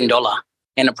 $100 million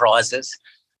enterprises.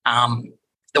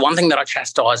 The one thing that I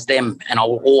chastise them, and I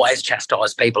will always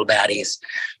chastise people about, is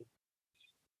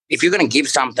if you're going to give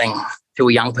something to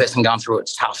a young person going through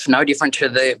it's tough, no different to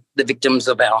the victims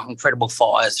of our incredible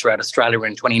fires throughout Australia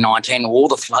in 2019, or all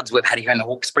the floods we've had here in the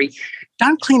Hawkesbury,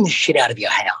 don't clean the shit out of your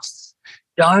house.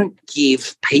 Don't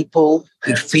give people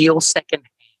who feel second,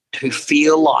 who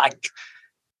feel like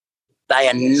they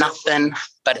are nothing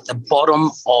but at the bottom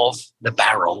of the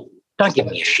barrel. Don't give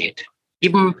them your shit.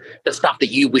 Give them the stuff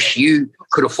that you wish you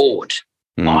could afford.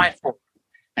 Buy it for them.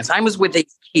 And same as with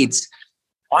these kids,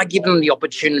 I give them the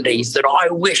opportunities that I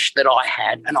wish that I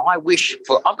had, and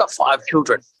I've got 5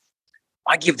 children.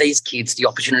 I give these kids the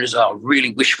opportunities I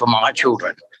really wish for my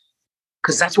children,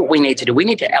 because that's what we need to do. We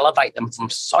need to elevate them from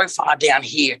so far down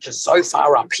here to so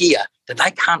far up here that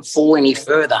they can't fall any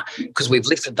further because we've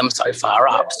lifted them so far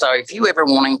up. So if you ever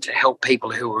wanting to help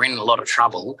people who are in a lot of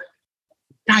trouble,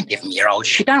 don't give them your old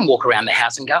shit. Don't walk around the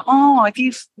house and go, oh,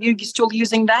 you're still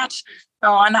using that?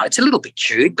 Oh, I know it's a little bit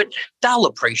chewed, but they'll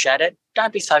appreciate it.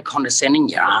 Don't be so condescending,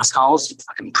 you assholes, you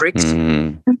fucking pricks.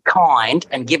 Be kind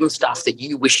and give them stuff that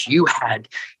you wish you had.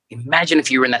 Imagine if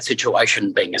you were in that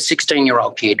situation, being a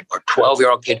 16-year-old kid or a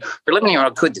 12-year-old kid or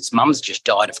 11-year-old kid that's mum's just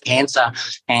died of cancer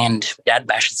and dad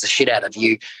bashes the shit out of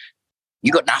you.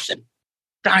 You got nothing.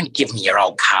 Don't give them your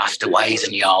old castaways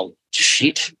and your old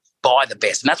shit. Buy the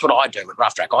best. And that's what I do with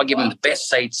RuffTRACK. I give them the best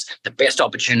seats, the best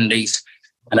opportunities,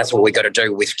 and that's what we got to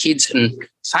do with kids. And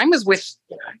same as with,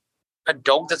 you know, a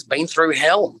dog that's been through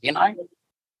hell, you know,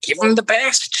 give them the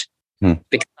best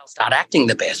because they'll start acting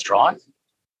the best, right?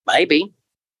 Maybe.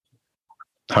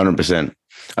 100%.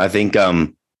 I think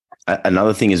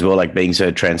another thing as well, like being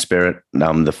so transparent.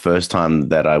 The first time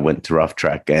that I went to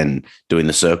RuffTRACK and doing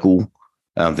the circle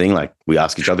thing, like we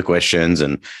ask each other questions,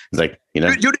 and it's like, you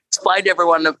know, you'd explain to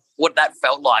everyone what that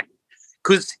felt like.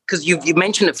 because you've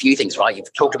mentioned a few things, right?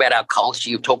 You've talked about our culture,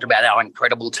 you've talked about our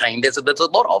incredible team. There's a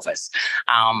lot of us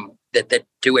that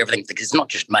do everything, because it's not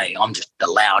just me. I'm just the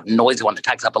loud, noisy one that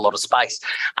takes up a lot of space,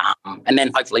 and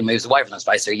then hopefully moves away from the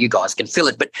space so you guys can fill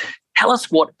it. But tell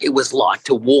us what it was like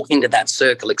to walk into that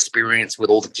circle experience with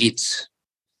all the kids.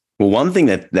 Well, one thing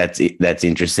that's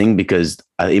interesting, because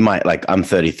I'm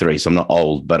 33, so I'm not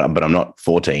old, but I'm not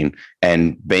 14,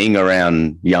 and being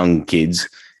around young kids.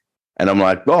 And I'm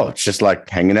like, oh, it's just like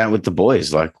hanging out with the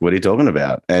boys. Like, what are you talking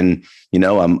about? And,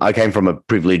 I came from a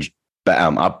privileged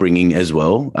upbringing as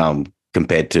well,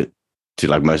 compared to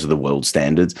like most of the world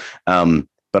standards.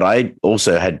 But I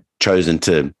also had chosen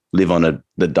to live on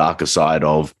the darker side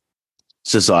of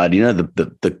society,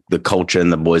 the culture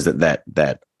and the boys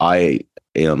that I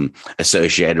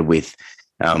associated with,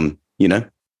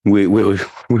 we were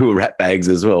rat bags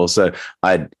as well. So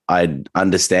I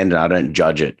understand it. I don't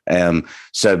judge it.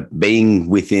 So being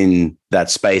within that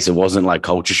space, it wasn't like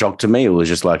culture shock to me. It was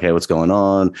just like, hey, what's going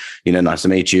on? Nice to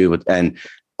meet you. And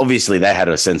obviously they had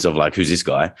a sense of like, who's this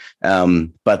guy?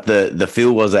 But the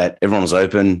feel was that everyone was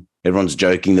open, everyone's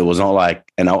joking. There was not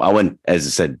like, and I went, as I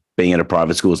said, being at a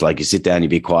private school, it's like you sit down, you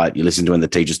be quiet, you listen to when the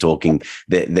teacher's talking.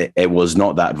 It was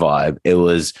not that vibe. It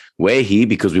was, we're here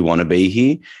because we want to be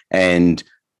here. And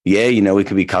yeah, we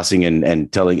could be cussing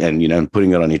and telling and,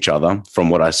 putting it on each other, from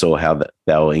what I saw, how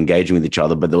they were engaging with each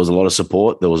other. But there was a lot of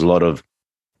support. There was a lot of,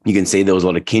 you can see there was a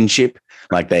lot of kinship.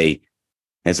 Like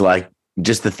it's like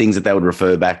just the things that they would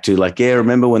refer back to, like, yeah,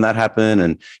 remember when that happened?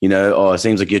 And, oh, it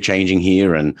seems like you're changing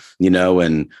here. And,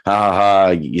 and ha,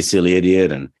 you silly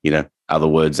idiot. And, other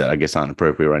words that I guess aren't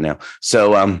appropriate right now.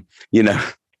 So,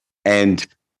 and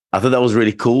I thought that was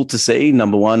really cool to see,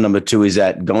 number one. Number two is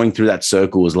that going through that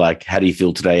circle was like, how do you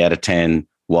feel today out of 10?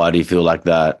 Why do you feel like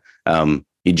that? You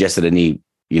ingested any,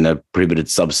 prohibited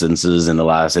substances in the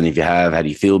last, and if you have, how do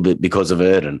you feel because of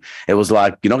it? And it was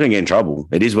like, you're not going to get in trouble.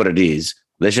 It is what it is.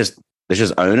 Let's just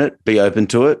own it, be open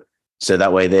to it. So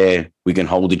that way we can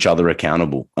hold each other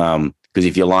accountable. Because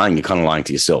if you're lying, you're kind of lying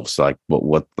to yourself. So like,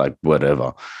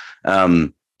 whatever.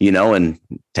 And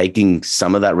taking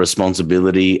some of that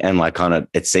responsibility, and like kind of,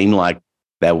 it seemed like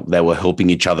they were helping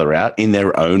each other out in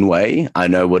their own way. I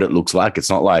know what it looks like. It's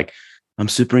not like, I'm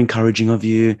super encouraging of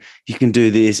you, you can do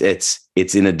this.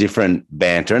 It's in a different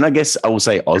banter. And I guess I will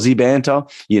say Aussie banter,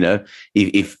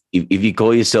 if you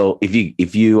call yourself,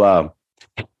 if you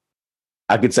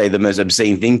I could say the most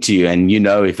obscene thing to you, and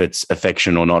if it's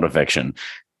affection or not affection.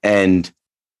 And,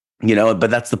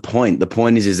 but that's the point. The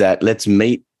point is that let's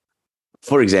meet.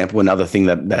 For example, another thing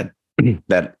that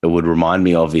it would remind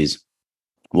me of is,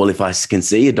 well, if I can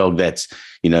see a dog that's,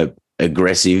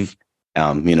 aggressive,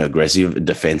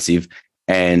 defensive,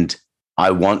 and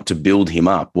I want to build him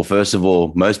up. Well, first of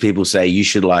all, most people say you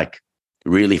should like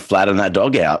really flatten that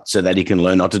dog out so that he can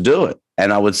learn not to do it.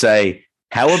 And I would say,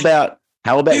 how about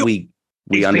we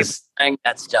understand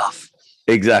that stuff?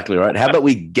 Exactly right. How about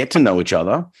we get to know each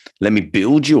other? Let me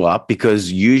build you up,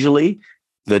 because usually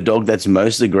the dog that's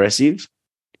most aggressive,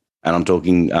 and I'm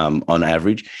talking on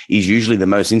average, is usually the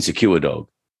most insecure dog,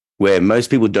 where most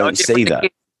people don't see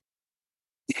that.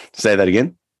 Say that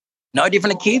again. No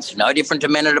different to kids, no different to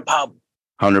men at a pub.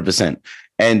 100%.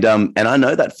 And I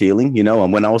know that feeling,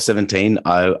 when I was 17,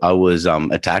 I was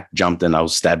attacked, jumped, and I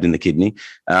was stabbed in the kidney.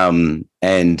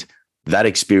 And that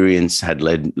experience had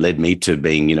led me to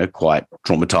being, quite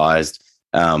traumatized.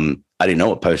 I didn't know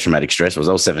what post-traumatic stress was.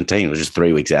 I was 17. It was just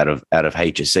 3 weeks out of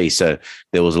HSC. So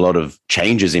there was a lot of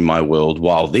changes in my world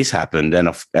while this happened. And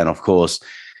of course,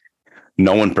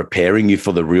 no one preparing you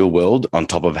for the real world on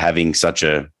top of having such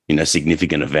a,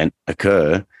 significant event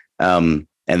occur. And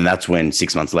that's when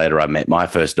 6 months later, I met my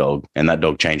first dog, and that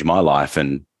dog changed my life.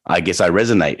 And I guess I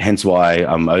resonate, hence why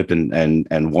I'm open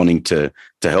and wanting to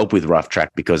help with RuffTRACK,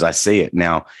 because I see it.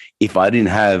 Now, if I didn't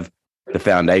have the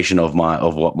foundation of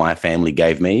what my family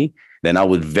gave me, then I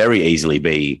would very easily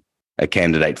be a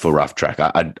candidate for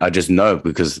RuffTRACK. I just know,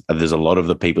 because there's a lot of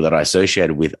the people that I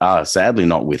associated with are sadly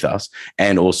not with us,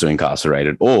 and also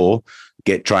incarcerated, or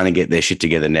trying to get their shit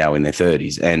together now in their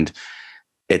 30s. And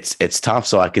it's tough.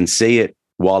 So I can see it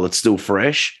while it's still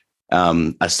fresh.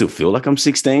 I still feel like I'm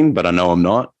 16, but I know I'm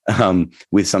not,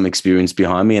 with some experience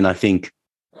behind me. And I think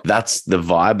that's the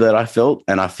vibe that I felt.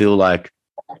 And I feel like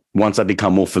once I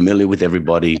become more familiar with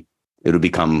everybody, it'll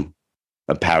become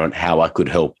apparent how I could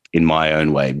help in my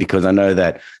own way, because I know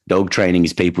that dog training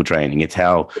is people training. It's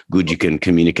how good you can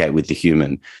communicate with the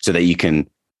human so that you can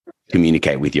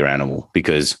communicate with your animal,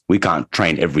 because we can't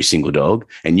train every single dog,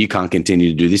 and you can't continue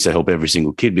to do this to help every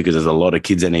single kid, because there's a lot of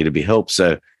kids that need to be helped.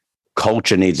 So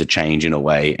culture needs a change in a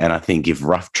way. And I think if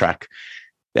RuffTRACK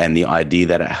and the idea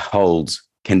that it holds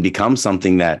can become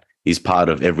something that is part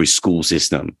of every school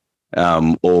system,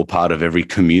 or part of every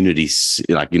community,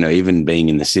 like, even being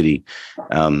in the city.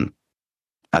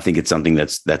 I think it's something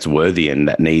that's worthy and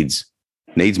that needs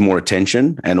more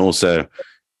attention. And also,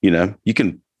 you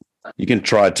can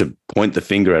try to point the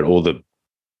finger at all the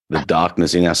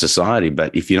darkness in our society,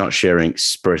 but if you're not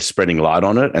spreading light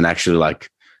on it, and actually, like,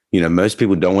 most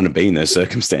people don't want to be in those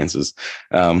circumstances,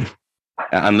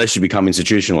 unless you become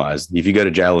institutionalized. If you go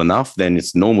to jail enough, then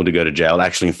it's normal to go to jail.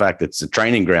 Actually, in fact, it's a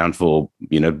training ground for,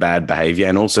 bad behavior.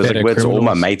 And also, it's like where all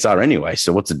my mates are anyway.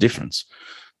 So what's the difference?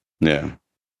 Yeah.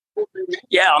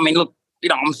 Yeah. I mean, look,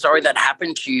 I'm sorry that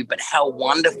happened to you, but how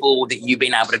wonderful that you've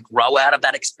been able to grow out of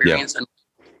that experience and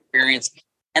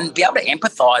be able to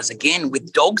empathize again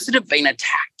with dogs that have been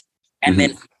attacked, and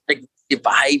then the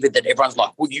behavior that everyone's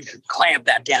like, well, you should clamp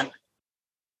that down.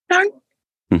 Don't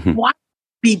why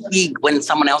be big when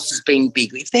someone else is being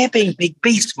big? If they're being big,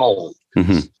 be small.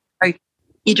 So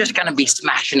you're just going to be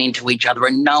smashing into each other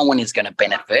and no one is going to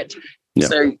benefit.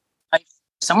 So if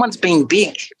someone's being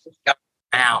big,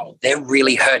 wow, they're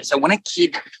really hurt. So when a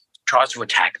kid tries to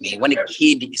attack me, when a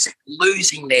kid is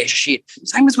losing their shit,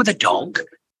 same as with a dog,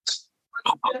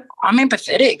 I'm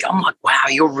empathetic. I'm like, wow,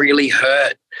 you're really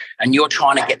hurt and you're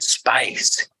trying to get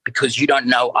space because you don't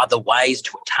know other ways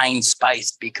to attain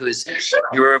space, because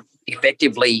you're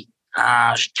effectively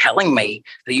telling me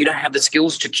that you don't have the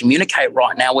skills to communicate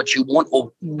right now what you want,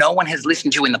 or no one has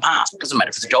listened to you in the past. It doesn't matter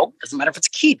if it's a dog, it doesn't matter if it's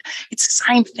a kid. It's the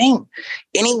same thing.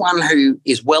 Anyone who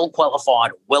is well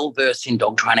qualified, well versed in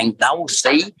dog training, they will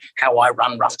see how I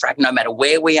run RuffTRACK no matter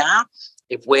where we are.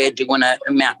 If we're doing a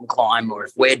mountain climb, or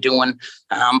if we're doing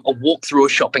a walk through a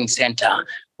shopping centre,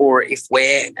 or if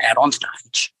we're out on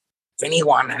stage. If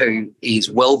anyone who is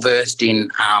well-versed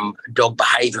in dog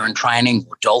behaviour and training,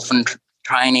 or dolphin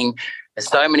training, there's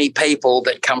so many people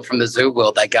that come from the zoo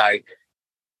world, they go,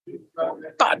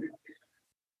 but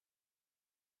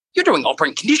you're doing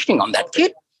operant conditioning on that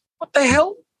kid. What the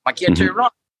hell? Like, you're too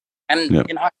right. And,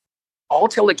 I'll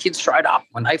tell the kids straight up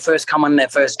when they first come on their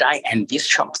first day, and this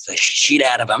shocks the shit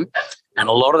out of them, and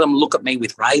a lot of them look at me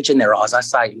with rage in their eyes. I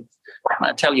say, I'm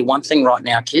going to tell you one thing right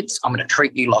now, kids. I'm going to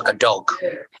treat you like a dog.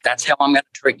 That's how I'm going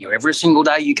to treat you. Every single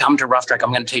day you come to RuffTRACK,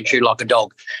 I'm going to teach you like a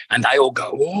dog. And they all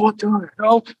go, what the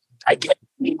hell? They get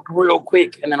big real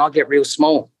quick, and then I get real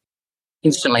small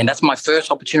instantly. And that's my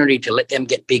first opportunity to let them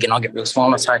get big, and I get real small.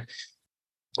 And I say,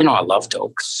 I love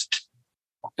dogs.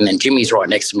 And then Jimmy's right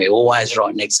next to me, always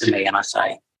right next to me. And I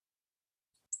say,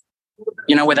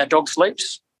 you know where that dog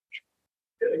sleeps?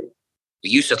 He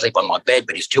used to sleep on my bed,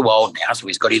 but he's too old now. So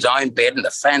he's got his own bed, and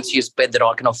the fanciest bed that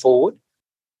I can afford.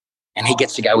 And he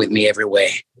gets to go with me everywhere.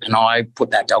 And I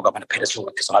put that dog up on a pedestal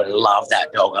because I love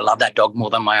that dog. I love that dog more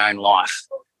than my own life.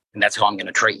 And that's how I'm going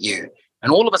to treat you.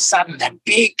 And all of a sudden, that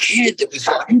big kid that was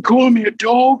like, you call me a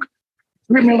dog?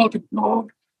 Treat me like a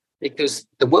dog. Because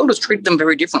the world has treated them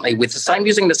very differently, with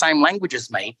using the same language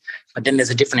as me, but then there's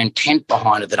a different intent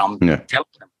behind it that I'm telling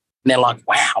them. And they're like,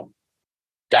 wow,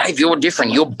 Dave, you're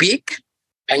different. You're big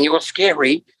and you're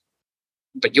scary,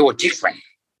 but you're different.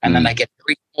 And then they get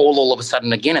very small all of a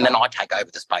sudden again, and then I take over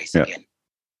the space again.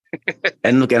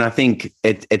 And look, and I think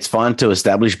it's fine to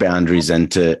establish boundaries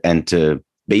and to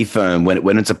be firm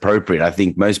when it's appropriate. I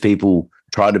think most people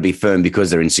try to be firm because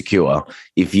they're insecure.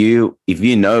 If you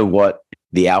know what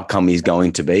the outcome is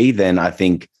going to be, then I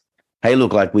think, hey,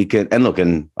 look, like we could, and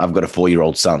I've got a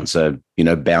 4-year-old son, so,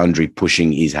 boundary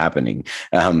pushing is happening.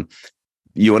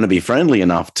 You want to be friendly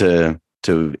enough to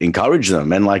encourage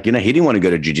them. And he didn't want to go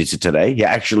to jiu-jitsu today. He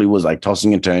actually was like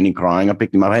tossing and turning, crying. I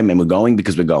picked him up. Hey man, we're going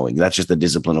because we're going. That's just the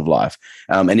discipline of life.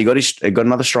 And he got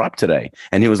another stripe today.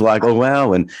 And he was like, oh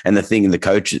wow. And the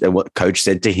coach, what coach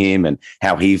said to him and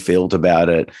how he felt about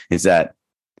it is that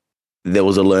there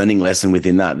was a learning lesson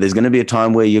within that. There's going to be a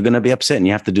time where you're going to be upset and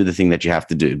you have to do the thing that you have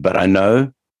to do. But I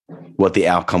know what the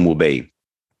outcome will be.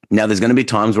 Now, there's going to be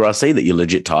times where I see that you're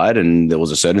legit tired and there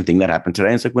was a certain thing that happened today.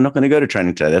 And it's like, we're not going to go to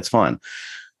training today. That's fine.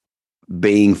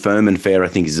 Being firm and fair, I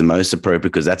think, is the most appropriate,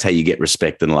 because that's how you get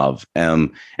respect and love.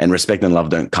 And respect and love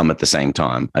don't come at the same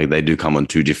time. Like, they do come on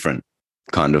two different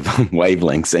kind of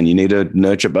wavelengths, and you need to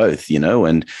nurture both,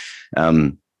 And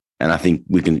I think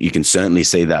you can certainly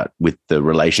see that with the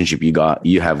relationship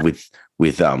you have with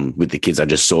the kids. I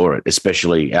just saw it,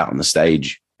 especially out on the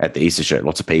stage at the Easter show.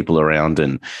 Lots of people around,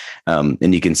 and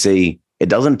you can see it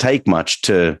doesn't take much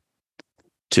to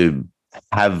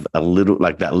have a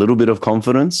little bit of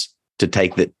confidence to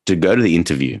go to the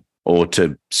interview or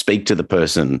to speak to the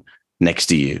person next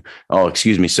to you. Oh,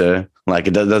 excuse me, sir. Like,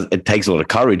 it takes a lot of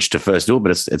courage to first do it,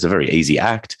 but it's a very easy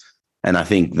act. And I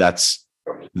think that's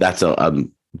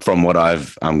from what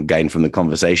I've gained from the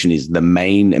conversation is the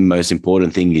main and most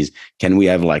important thing is, can we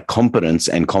have like competence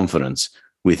and confidence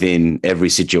within every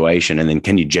situation? And then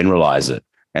can you generalize it?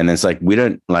 And then it's like, we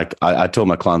don't like, I tell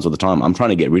my clients all the time, I'm trying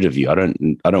to get rid of you. I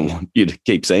don't want you to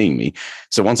keep seeing me.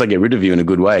 So once I get rid of you in a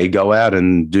good way, go out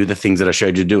and do the things that I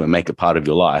showed you to do and make it part of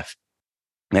your life.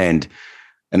 And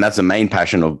that's the main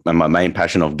passion of, and my main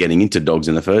passion of getting into dogs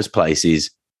in the first place is,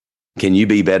 can you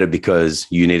be better because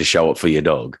you need to show up for your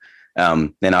dog?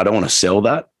 And I don't want to sell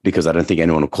that because I don't think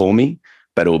anyone will call me,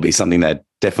 but it will be something that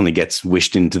definitely gets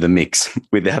wished into the mix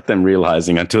without them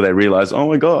realizing, until they realize, oh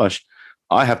my gosh,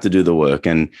 I have to do the work.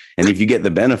 And if you get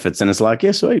the benefits, then it's like,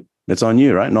 yeah, sweet, it's on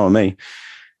you, right? Not on me.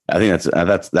 I think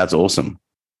that's awesome.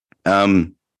 I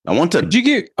wanted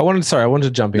to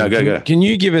jump in. No, go. Can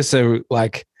you give us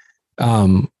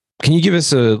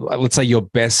let's say your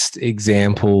best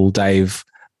example, Dave,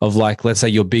 of like, let's say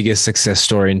your biggest success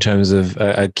story in terms of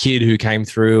a kid who came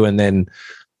through and then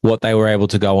what they were able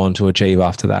to go on to achieve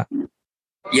after that?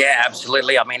 Yeah,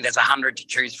 absolutely. I mean, there's 100 to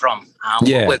choose from.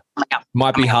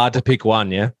 Might be hard to pick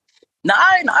one. Yeah. No.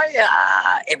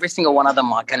 Every single one of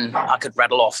them I could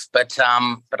rattle off, but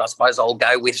I suppose I'll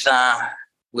go with.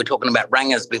 We were talking about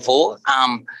rangers before.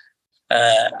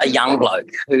 A young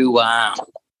bloke who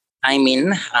came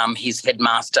in. His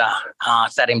headmaster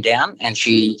sat him down, and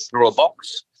she drew a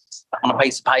box on a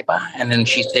piece of paper, and then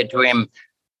she said to him,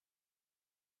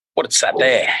 "What's that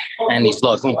there?" And he's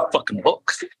like, "Oh, fucking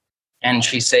box." And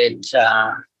she said, "It's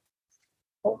a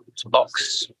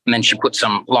box." And then she put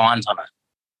some lines on it.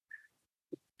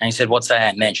 And he said, "What's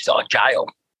that?" And then she's like, "Jail."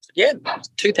 I said, "Yeah,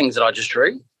 two things that I just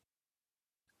drew.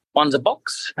 One's a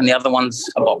box and the other one's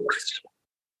a box."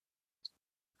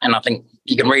 And I think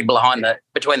you can read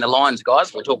between the lines,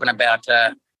 guys. We're talking about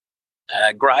a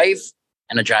grave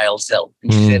and a jail cell.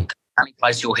 And she said, "The only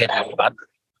place you're heading, bud.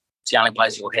 It's the only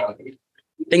place you're heading."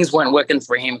 Things weren't working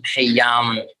for him. He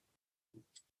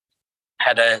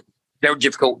had a very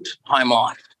difficult home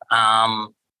life.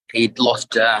 He'd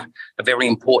lost a very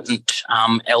important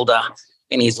elder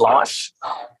in his life,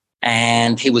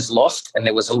 and he was lost, and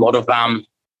there was a lot of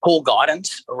poor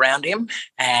guidance around him,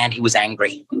 and he was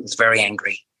angry. He was very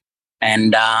angry.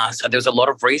 And so there was a lot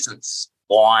of reasons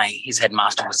why his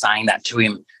headmaster was saying that to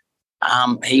him.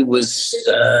 He was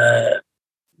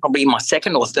probably my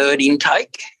second or third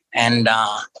intake, and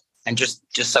just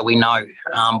so we know,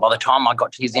 by the time I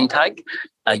got to his intake,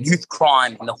 youth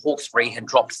crime in the Hawkesbury had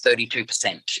dropped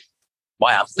 32%.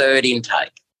 By our third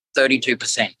intake,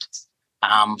 32%.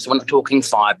 So we're not talking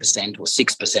 5% or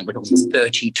 6%, we're talking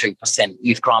 32%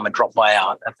 youth crime had dropped by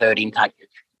our third intake.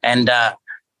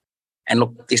 And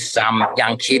look, this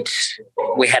young kid,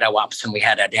 we had our ups and we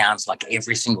had our downs like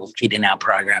every single kid in our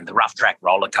program, the RuffTRACK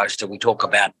roller coaster we talk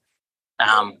about.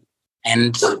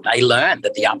 And they learn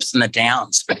that the ups and the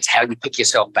downs, but it's how you pick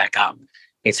yourself back up.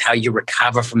 It's how you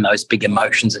recover from those big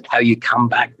emotions. It's how you come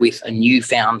back with a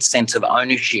newfound sense of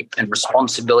ownership and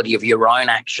responsibility of your own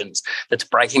actions that's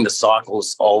breaking the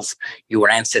cycles of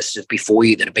your ancestors before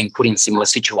you that have been put in similar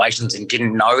situations and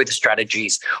didn't know the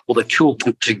strategies or the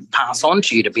toolkit to pass on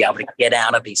to you to be able to get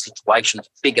out of these situations,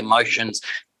 big emotions,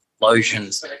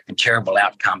 explosions, and terrible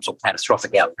outcomes or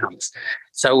catastrophic outcomes.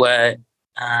 So,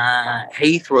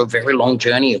 he, through a very long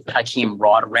journey of taking him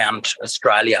right around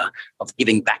Australia, of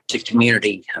giving back to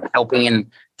community, of helping in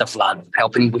the flood,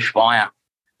 helping bushfire,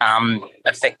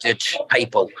 affected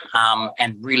people,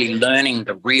 and really learning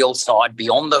the real side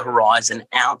beyond the horizon,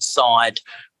 outside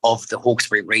of the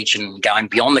Hawkesbury region, going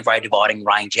beyond the Great Dividing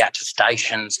Range out to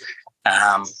stations,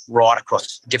 right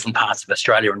across different parts of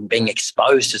Australia, and being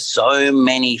exposed to so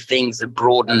many things that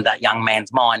broaden that young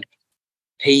man's mind.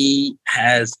 He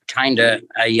has obtained a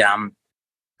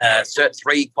Cert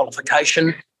 3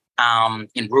 qualification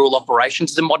in rural operations.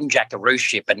 It's a modern jackaroo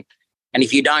ship. And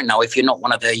if you don't know, if you're not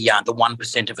one of the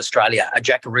 1% of Australia, a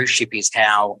jackaroo ship is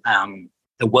how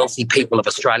the wealthy people of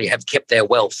Australia have kept their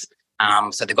wealth.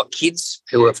 So they've got kids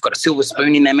who have got a silver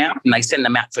spoon in their mouth, and they send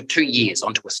them out for 2 years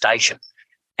onto a station.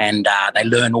 And they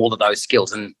learn all of those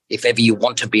skills. And if ever you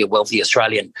want to be a wealthy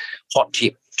Australian, hot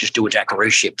tip, just do a jackaroo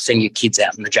ship. Send your kids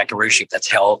out in the jackaroo ship.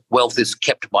 That's how wealth is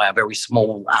kept by a very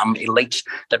small elite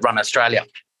that run Australia.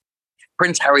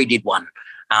 Prince Harry did one.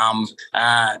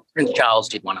 Prince Charles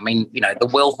did one. I mean, you know, the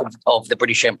wealth of the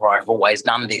British Empire have always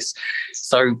done this.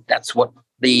 So that's what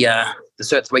the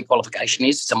Cert 3 qualification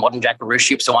is. It's a modern jackaroo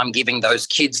ship. So I'm giving those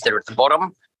kids that are at the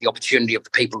bottom the opportunity of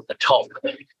the people at the top.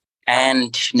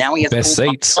 And now he has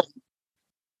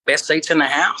best seats in the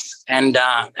house, and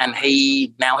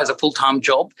he now has a full-time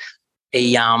job.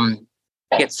 He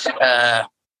gets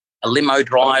a limo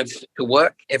drive to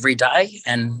work every day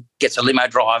and gets a limo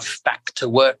drive back to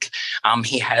work.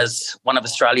 He has one of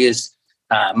Australia's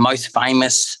most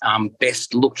famous,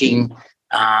 best-looking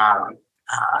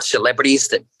celebrities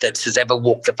that has ever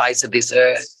walked the face of this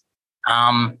earth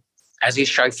as his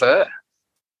chauffeur.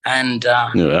 And,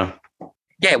 well,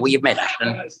 you've met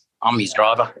Ashton. I'm his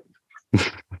driver.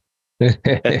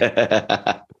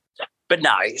 But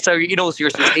no, so in all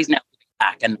seriousness, he's now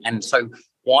back. And so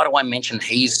why do I mention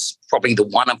he's probably the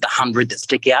one of the 100 that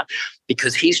stick out?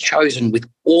 Because he's chosen with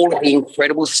all of the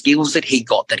incredible skills that he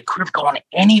got that could have gone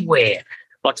anywhere.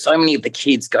 Like so many of the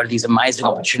kids go to these amazing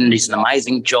opportunities and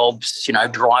amazing jobs, you know,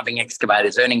 driving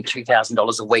excavators, earning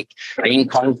 $2,000 a week, being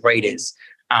concreters,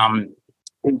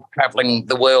 traveling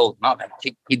the world.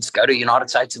 Kids go to the United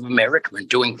States of America and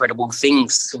do incredible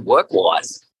things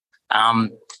work-wise.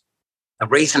 The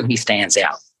reason he stands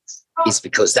out is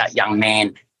because that young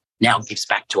man now gives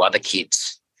back to other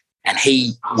kids, and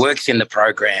he works in the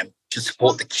program to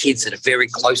support the kids that are very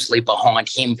closely behind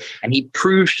him, and he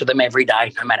proves to them every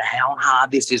day, no matter how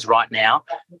hard this is right now,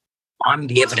 I'm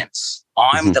the evidence.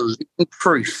 I'm the living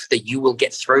proof that you will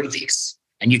get through this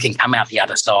and you can come out the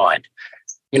other side.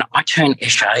 You know, I turn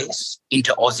Eshays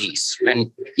into Aussies,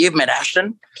 and you've met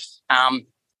Ashton.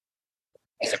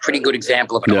 He's a pretty good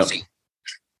example of an Aussie.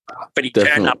 But he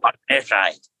turned up on an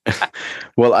Eshay.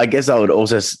 Well, I guess I would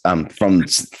also,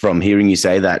 from hearing you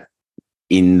say that,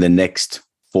 in the next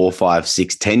 4, 5,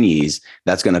 6, 10 years,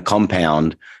 that's going to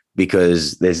compound,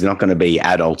 because there's not going to be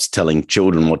adults telling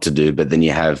children what to do, but then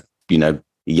you have, you know,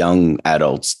 young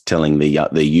adults telling the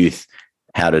youth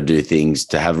how to do things,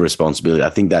 to have responsibility. I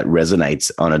think that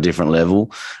resonates on a different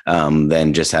level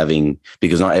than just having,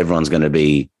 because not everyone's going to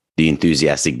be the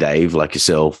enthusiastic Dave like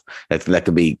yourself. That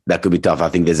could be tough. I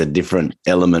think there's a different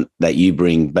element that you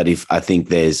bring, but if I think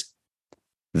there's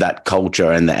that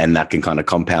culture and that can kind of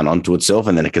compound onto itself,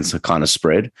 and then it can kind of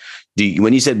spread.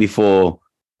 When you said before,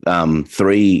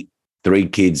 three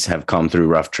kids have come through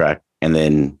RuffTRACK, and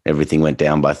then everything went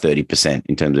down by 30%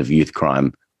 in terms of youth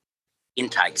crime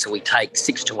intake. So we take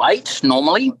 6 to 8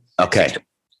 normally. Okay.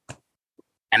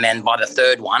 And then by the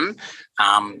third one,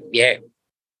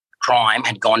 crime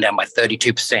had gone down by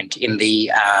 32% in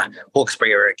the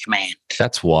Hawkesbury Area Command.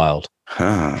 That's wild.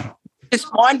 Huh. It's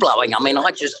mind-blowing. I mean,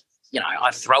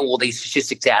 I throw all these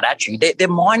statistics out at you. They're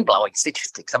mind-blowing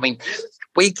statistics. I mean,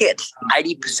 we get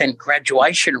 80%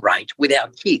 graduation rate with our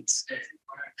kids.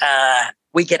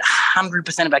 We get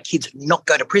 100% of our kids not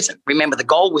go to prison. Remember, the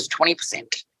goal was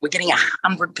 20%. We're getting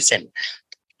 100%.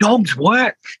 Dogs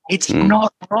work. It's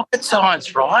not rocket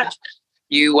science, right?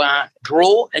 You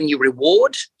draw and you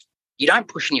reward. You don't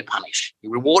push and you punish. You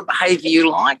reward behaviour you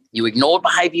like. You ignore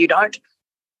behaviour you don't.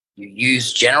 You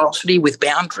use generosity with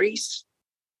boundaries.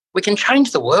 We can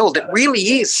change the world. It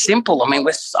really is simple. I mean,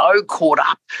 we're so caught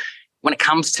up when it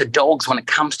comes to dogs, when it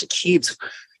comes to kids.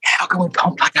 How can we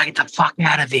complicate the fuck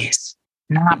out of this?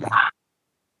 Nah,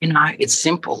 you know, it's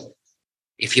simple.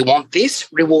 If you want this,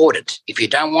 reward it. If you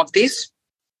don't want this,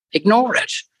 ignore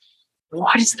it.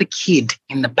 Why does the kid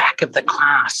in the back of the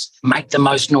class make the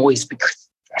most noise? Because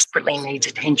he desperately needs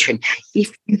attention.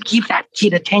 If you give that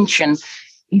kid attention,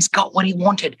 he's got what he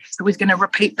wanted, so he's going to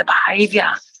repeat the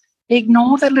behaviour.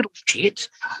 Ignore the little shit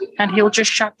and he'll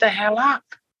just shut the hell up.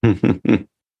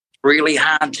 Really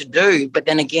hard to do. But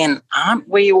then again, aren't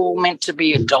we all meant to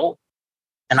be adults?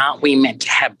 And aren't we meant to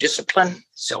have discipline,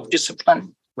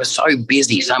 self-discipline? We're so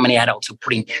busy. So many adults are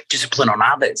putting discipline on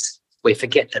others. We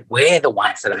forget that we're the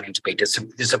ones that are meant to be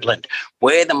disciplined.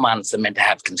 We're the ones that are meant to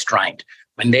have constraint.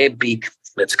 When they're big,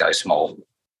 let's go small.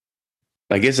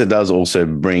 I guess it does also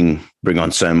bring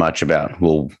on so much about,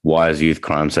 well, why is youth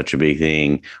crime such a big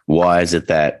thing? Why is it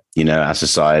that, you know, our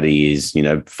society is, you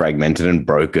know, fragmented and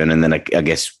broken? And then I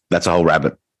guess that's a whole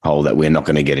rabbit hole that we're not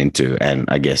going to get into. And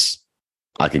I guess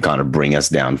I can kind of bring us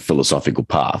down philosophical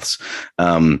paths.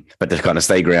 But to kind of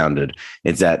stay grounded,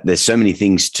 it's that there's so many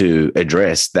things to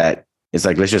address that it's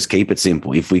like, let's just keep it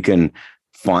simple. If we can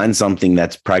find something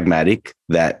that's pragmatic,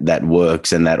 that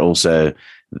works, and that also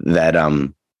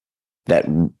that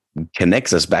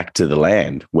connects us back to the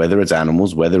land, whether it's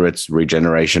animals, whether it's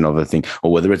regeneration of a thing,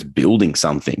 or whether it's building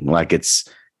something, like it's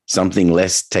something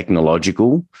less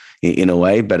technological in a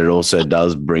way, but it also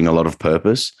does bring a lot of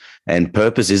purpose. And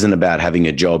purpose isn't about having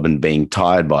a job and being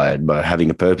tired by it, but having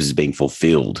a purpose is being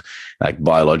fulfilled, like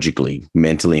biologically,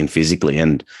 mentally, and physically.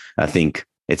 And I think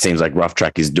it seems like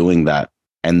RuffTRACK is doing that,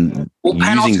 and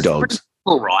using dogs.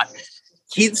 All right.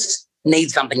 Kids need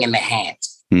something in their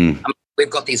hands. We've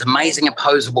got these amazing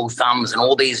opposable thumbs and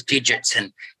all these digits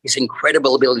and this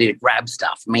incredible ability to grab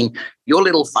stuff. I mean, your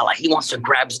little fella, he wants to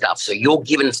grab stuff, so you're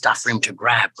giving stuff for him to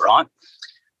grab, right?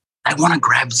 They want to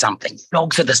grab something.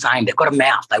 Dogs are the same. They've got a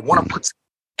mouth. They want to put something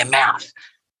in their mouth.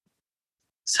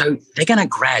 So they're going to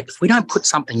grab. If we don't put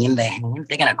something in their hand,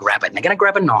 they're going to grab it. And they're going to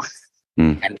grab a knife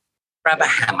and grab a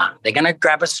hammer. They're going to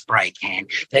grab a spray can.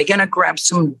 They're going to grab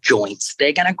some joints.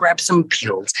 They're going to grab some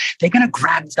pills. They're going to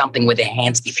grab something with their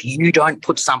hands if you don't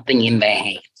put something in their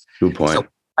hands. Good point. So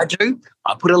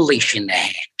I put a leash in their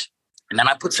hand, and then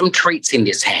I put some treats in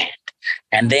this hand.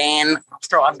 And then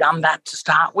after I've done that to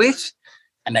start with,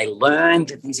 and they learn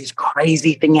that there's this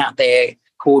crazy thing out there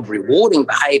called rewarding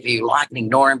behavior you like and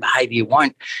ignoring behavior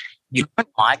you don't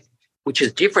like, which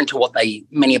is different to what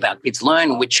many of our kids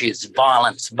learn, which is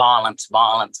violence, violence,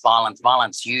 violence, violence,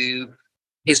 violence. You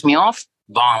piss me off,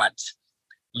 violence.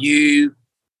 You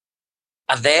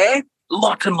are there,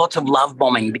 lots and lots of love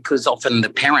bombing, because often the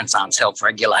parents aren't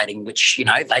self-regulating, which,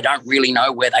 they don't really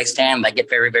know where they stand. They get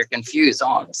very, very confused.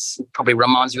 It probably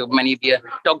reminds you of many of your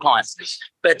dog clients.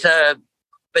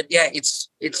 But yeah, it's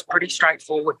pretty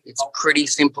straightforward. It's pretty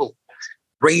simple.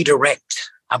 Redirect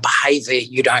a behavior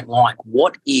you don't like.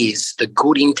 What is the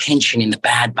good intention in the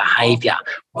bad behavior?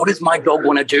 What does my dog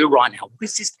want to do right now? What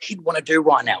does this kid want to do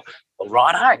right now? Well,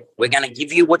 righto, we're going to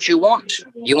give you what you want.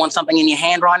 You want something in your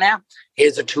hand right now?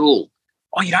 Here's a tool.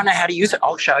 Oh, you don't know how to use it?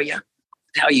 I'll show you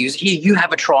how you use it. Here, you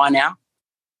have a try now.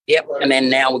 Yep. And then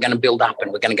now we're going to build up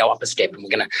and we're going to go up a step and we're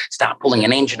going to start pulling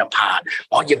an engine apart.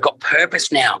 Oh, you've got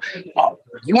purpose now. Oh,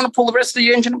 you want to pull the rest of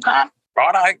the engine apart?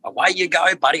 Righto, away you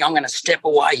go, buddy. I'm going to step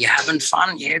away. You're having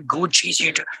fun? Yeah, good. Geez,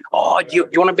 you do. Oh, you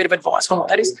want a bit of advice on what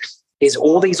that is? There's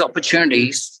all these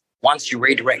opportunities once you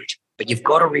redirect. But you've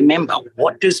got to remember,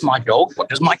 what does my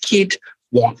kid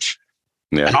want?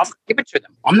 Yeah. And I've got to give it to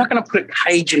them. I'm not going to put a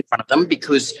cage in front of them,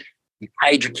 because you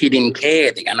cage your kid in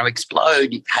care, they're going to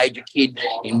explode. You cage your kid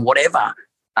in whatever,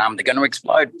 they're going to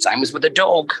explode. Same as with a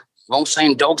dog. We've all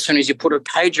seen dogs, as soon as you put a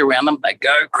cage around them, they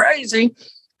go crazy.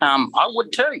 I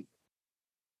would too.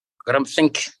 Got to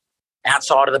think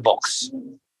outside of the box.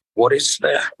 What is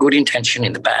the good intention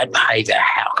in the bad behaviour?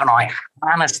 How can I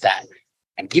harness that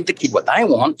and give the kid what they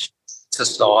want?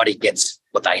 Society gets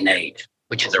what they need,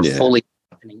 which is a fully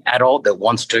functioning adult that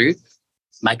wants to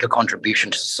make a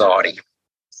contribution to society.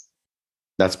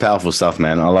 That's powerful stuff,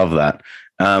 man. I love that.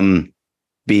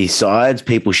 Besides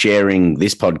people sharing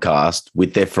this podcast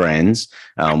with their friends,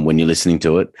 when you're listening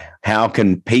to it, how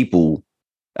can people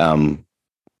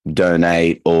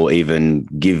donate or even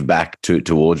give back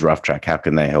towards RuffTRACK? How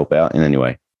can they help out in any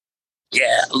way?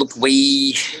 Yeah, look,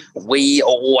 we are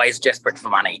always desperate for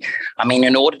money. I mean,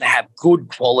 in order to have good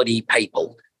quality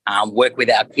people work with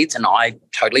our kids, and I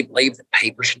totally believe that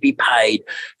people should be paid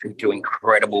to do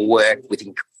incredible work with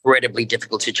incredibly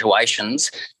difficult situations.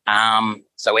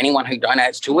 So anyone who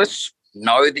donates to us,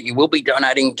 know that you will be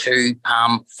donating to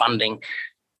funding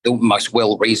the most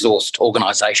well-resourced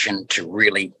organisation to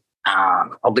really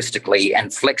holistically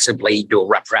and flexibly do a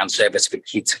wraparound service for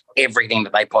kids, everything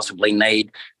that they possibly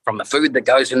need, from the food that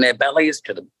goes in their bellies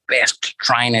to the best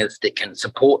trainers that can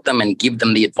support them and give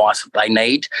them the advice that they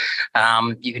need.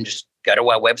 You can just go to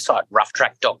our website,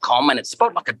 RuffTRACK.com, and it's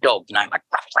spelled like a dog, like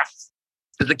rough, rough.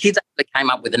 So the kids actually came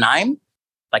up with a name.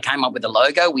 They came up with a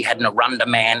logo. We had an Arunda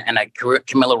man and a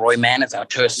Camilla Roy man as our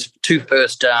two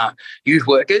first youth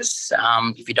workers.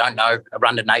 If you don't know,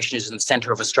 Arunda Nation is in the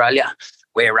centre of Australia,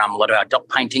 where a lot of our dot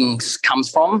paintings comes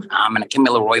from, and a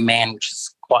Camilla Roy man, which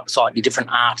is quite slightly different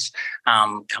art,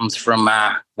 comes from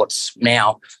what's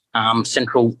now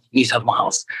central New South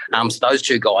Wales. So those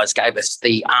two guys gave us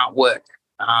the artwork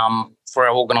for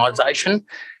our organisation,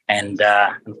 and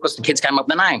of course the kids came up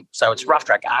with the name. So it's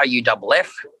RuffTRACK,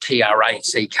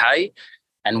 RuffTRACK,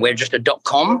 and we're just a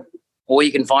 .com. Or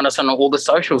you can find us on all the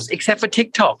socials, except for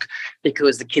TikTok,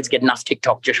 because the kids get enough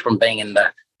TikTok just from being in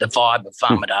the vibe of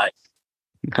Farmer Day.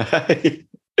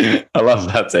 I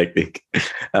love that technique.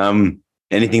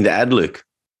 Anything to add, Luke?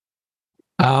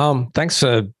 Thanks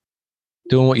for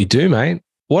doing what you do, mate.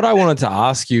 What I wanted to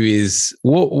ask you is,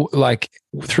 what, like,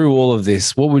 through all of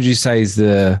this, what would you say is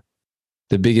the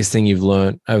biggest thing you've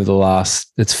learned over the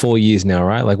last? It's 4 years now,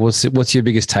 right? Like, what's your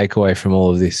biggest takeaway from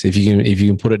all of this? If you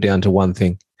can put it down to one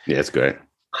thing. Yeah, it's great.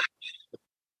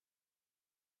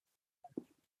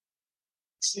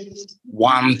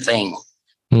 One thing.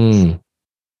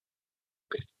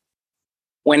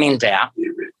 When in doubt,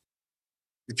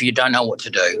 if you don't know what to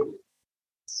do,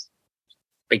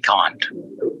 be kind.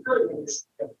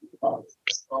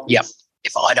 Yep.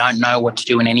 If I don't know what to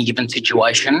do in any given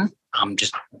situation, I'm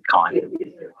just kind.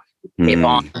 If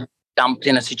I'm dumped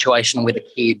in a situation with a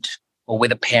kid or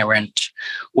with a parent,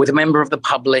 with a member of the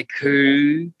public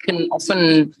who can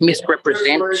often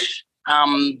misrepresent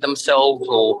themselves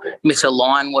or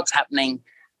misalign what's happening,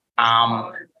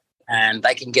 and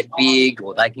they can get big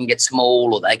or they can get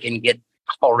small or they can get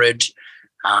horrid.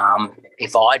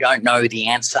 If I don't know the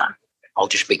answer, I'll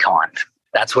just be kind.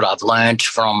 That's what I've learned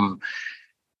from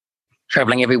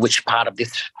traveling every which part of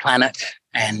this planet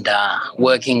and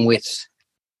working with,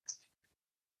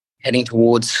 heading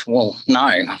towards, in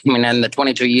the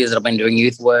 22 years that I've been doing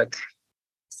youth work,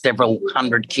 several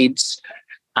hundred kids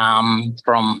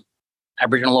from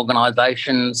Aboriginal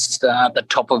organisations, the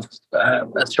top of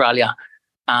Australia,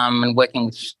 and working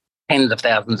with tens of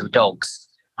thousands of dogs.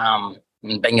 And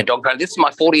being a dog trainer, this is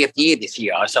my 40th year this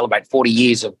year. I celebrate 40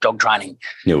 years of dog training.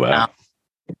 Yeah, wow.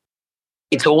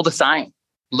 It's all the same.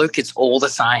 Luke, it's all the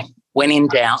same. When in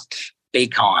doubt, be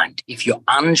kind. If you're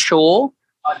unsure,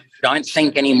 don't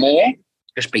think anymore,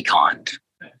 just be kind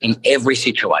in every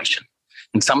situation.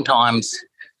 And sometimes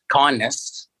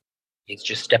kindness is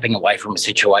just stepping away from a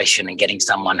situation and getting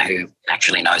someone who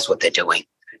actually knows what they're doing.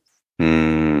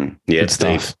 Yeah, it's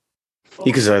tough.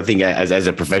 Because I think as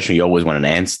a professional, you always want an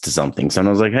answer to something. So I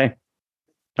was like, hey,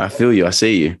 I feel you, I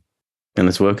see you, and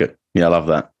let's work it. Yeah, I love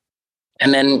that.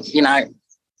 And then,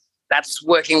 that's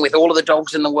working with all of the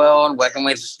dogs in the world, working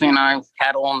with,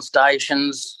 cattle on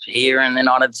stations here in the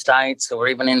United States or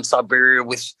even in Siberia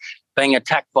with being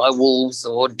attacked by wolves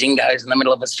or dingoes in the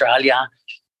middle of Australia.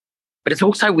 But it's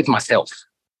also with myself.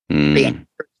 The answer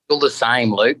is still the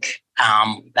same, Luke.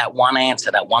 That one answer,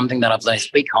 that one thing that I've learned is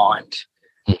be kind.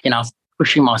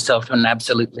 Pushing myself to an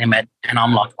absolute limit and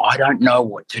I'm like, I don't know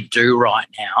what to do right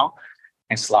now.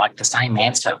 It's like the same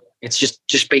answer. It's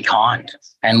just be kind.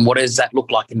 And what does that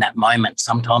look like in that moment?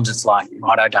 Sometimes it's like,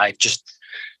 righto, Dave, just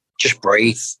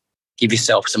breathe. Give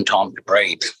yourself some time to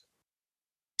breathe.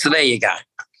 So there you go.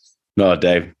 No,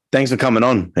 Dave, thanks for coming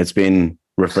on. It's been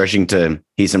refreshing to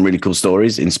hear some really cool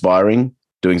stories, inspiring,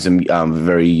 doing some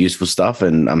very useful stuff.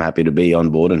 And I'm happy to be on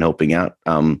board and helping out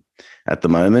at the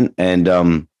moment. And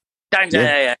Don't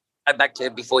go back to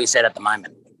before you said at the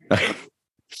moment.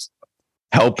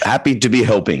 Happy to be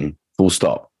helping, full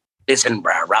stop. Listen,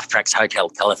 bro, RuffTRACK's Hotel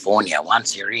California.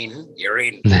 Once you're in, you're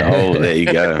in. Oh, there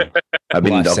you go. I've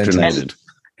been indoctrinated.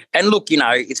 And look,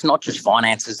 it's not just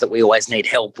finances that we always need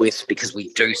help with because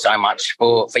we do so much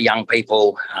for young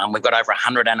people. We've got over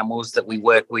 100 animals that we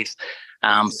work with.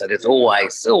 So there's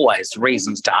always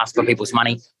reasons to ask for people's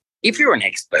money. If you're an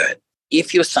expert,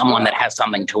 if you're someone that has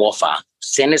something to offer,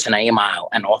 send us an email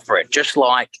and offer it, just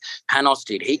like Panos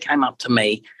did. He came up to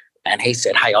me and he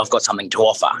said, hey, I've got something to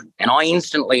offer. And I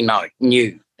instantly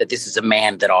knew that this is a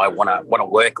man that I want to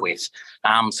work with.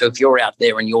 So if you're out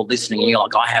there and you're listening and you're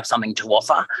like, I have something to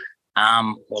offer,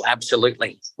 well,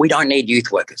 absolutely. We don't need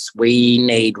youth workers. We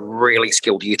need really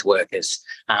skilled youth workers.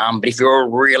 But if you're a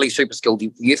really super skilled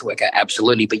youth worker,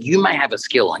 absolutely. But you may have a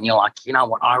skill and you're like, you know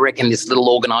what, I reckon this little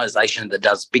organisation that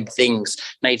does big things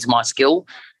needs my skill.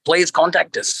 Please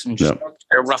contact us. Just go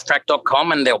to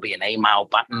RuffTRACK.com and there'll be an email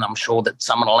button. I'm sure that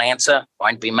someone will answer.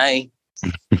 Won't be me.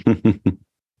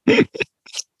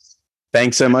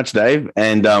 Thanks so much, Dave.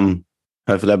 And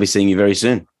hopefully I'll be seeing you very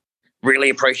soon. Really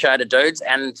appreciate it, dudes.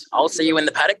 And I'll see you in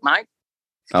the paddock, mate.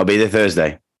 I'll be there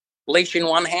Thursday. Leash in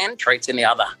one hand, treats in the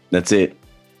other. That's it.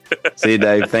 See you,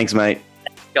 Dave. Thanks, mate.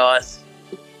 Thanks, guys.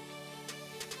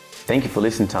 Thank you for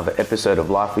listening to another episode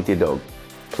of Life with Your Dog.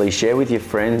 Please share with your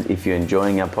friends if you're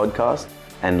enjoying our podcast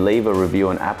and leave a review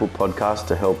on Apple Podcasts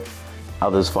to help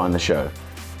others find the show.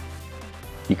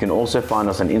 You can also find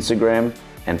us on Instagram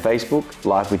and Facebook,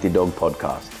 Life with Your Dog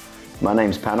Podcast. My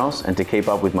name's Panos, and to keep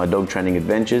up with my dog training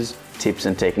adventures, tips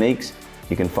and techniques,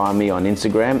 you can find me on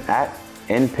Instagram at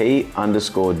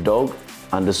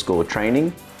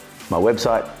np_dog_training, my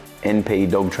website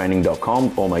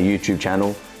npdogtraining.com, or my YouTube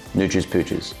channel, Nooches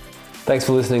Pooches. Thanks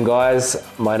for listening, guys.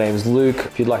 My name's Luke.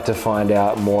 If you'd like to find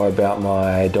out more about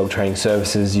my dog training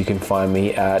services, you can find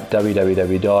me at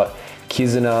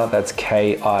www.kizuna, that's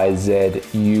KIZUNA,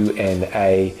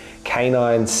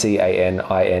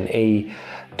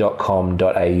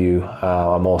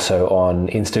 canine.com.au. I'm also on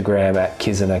Instagram at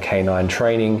Kizuna Canine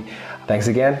Training. Thanks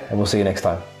again, and we'll see you next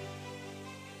time.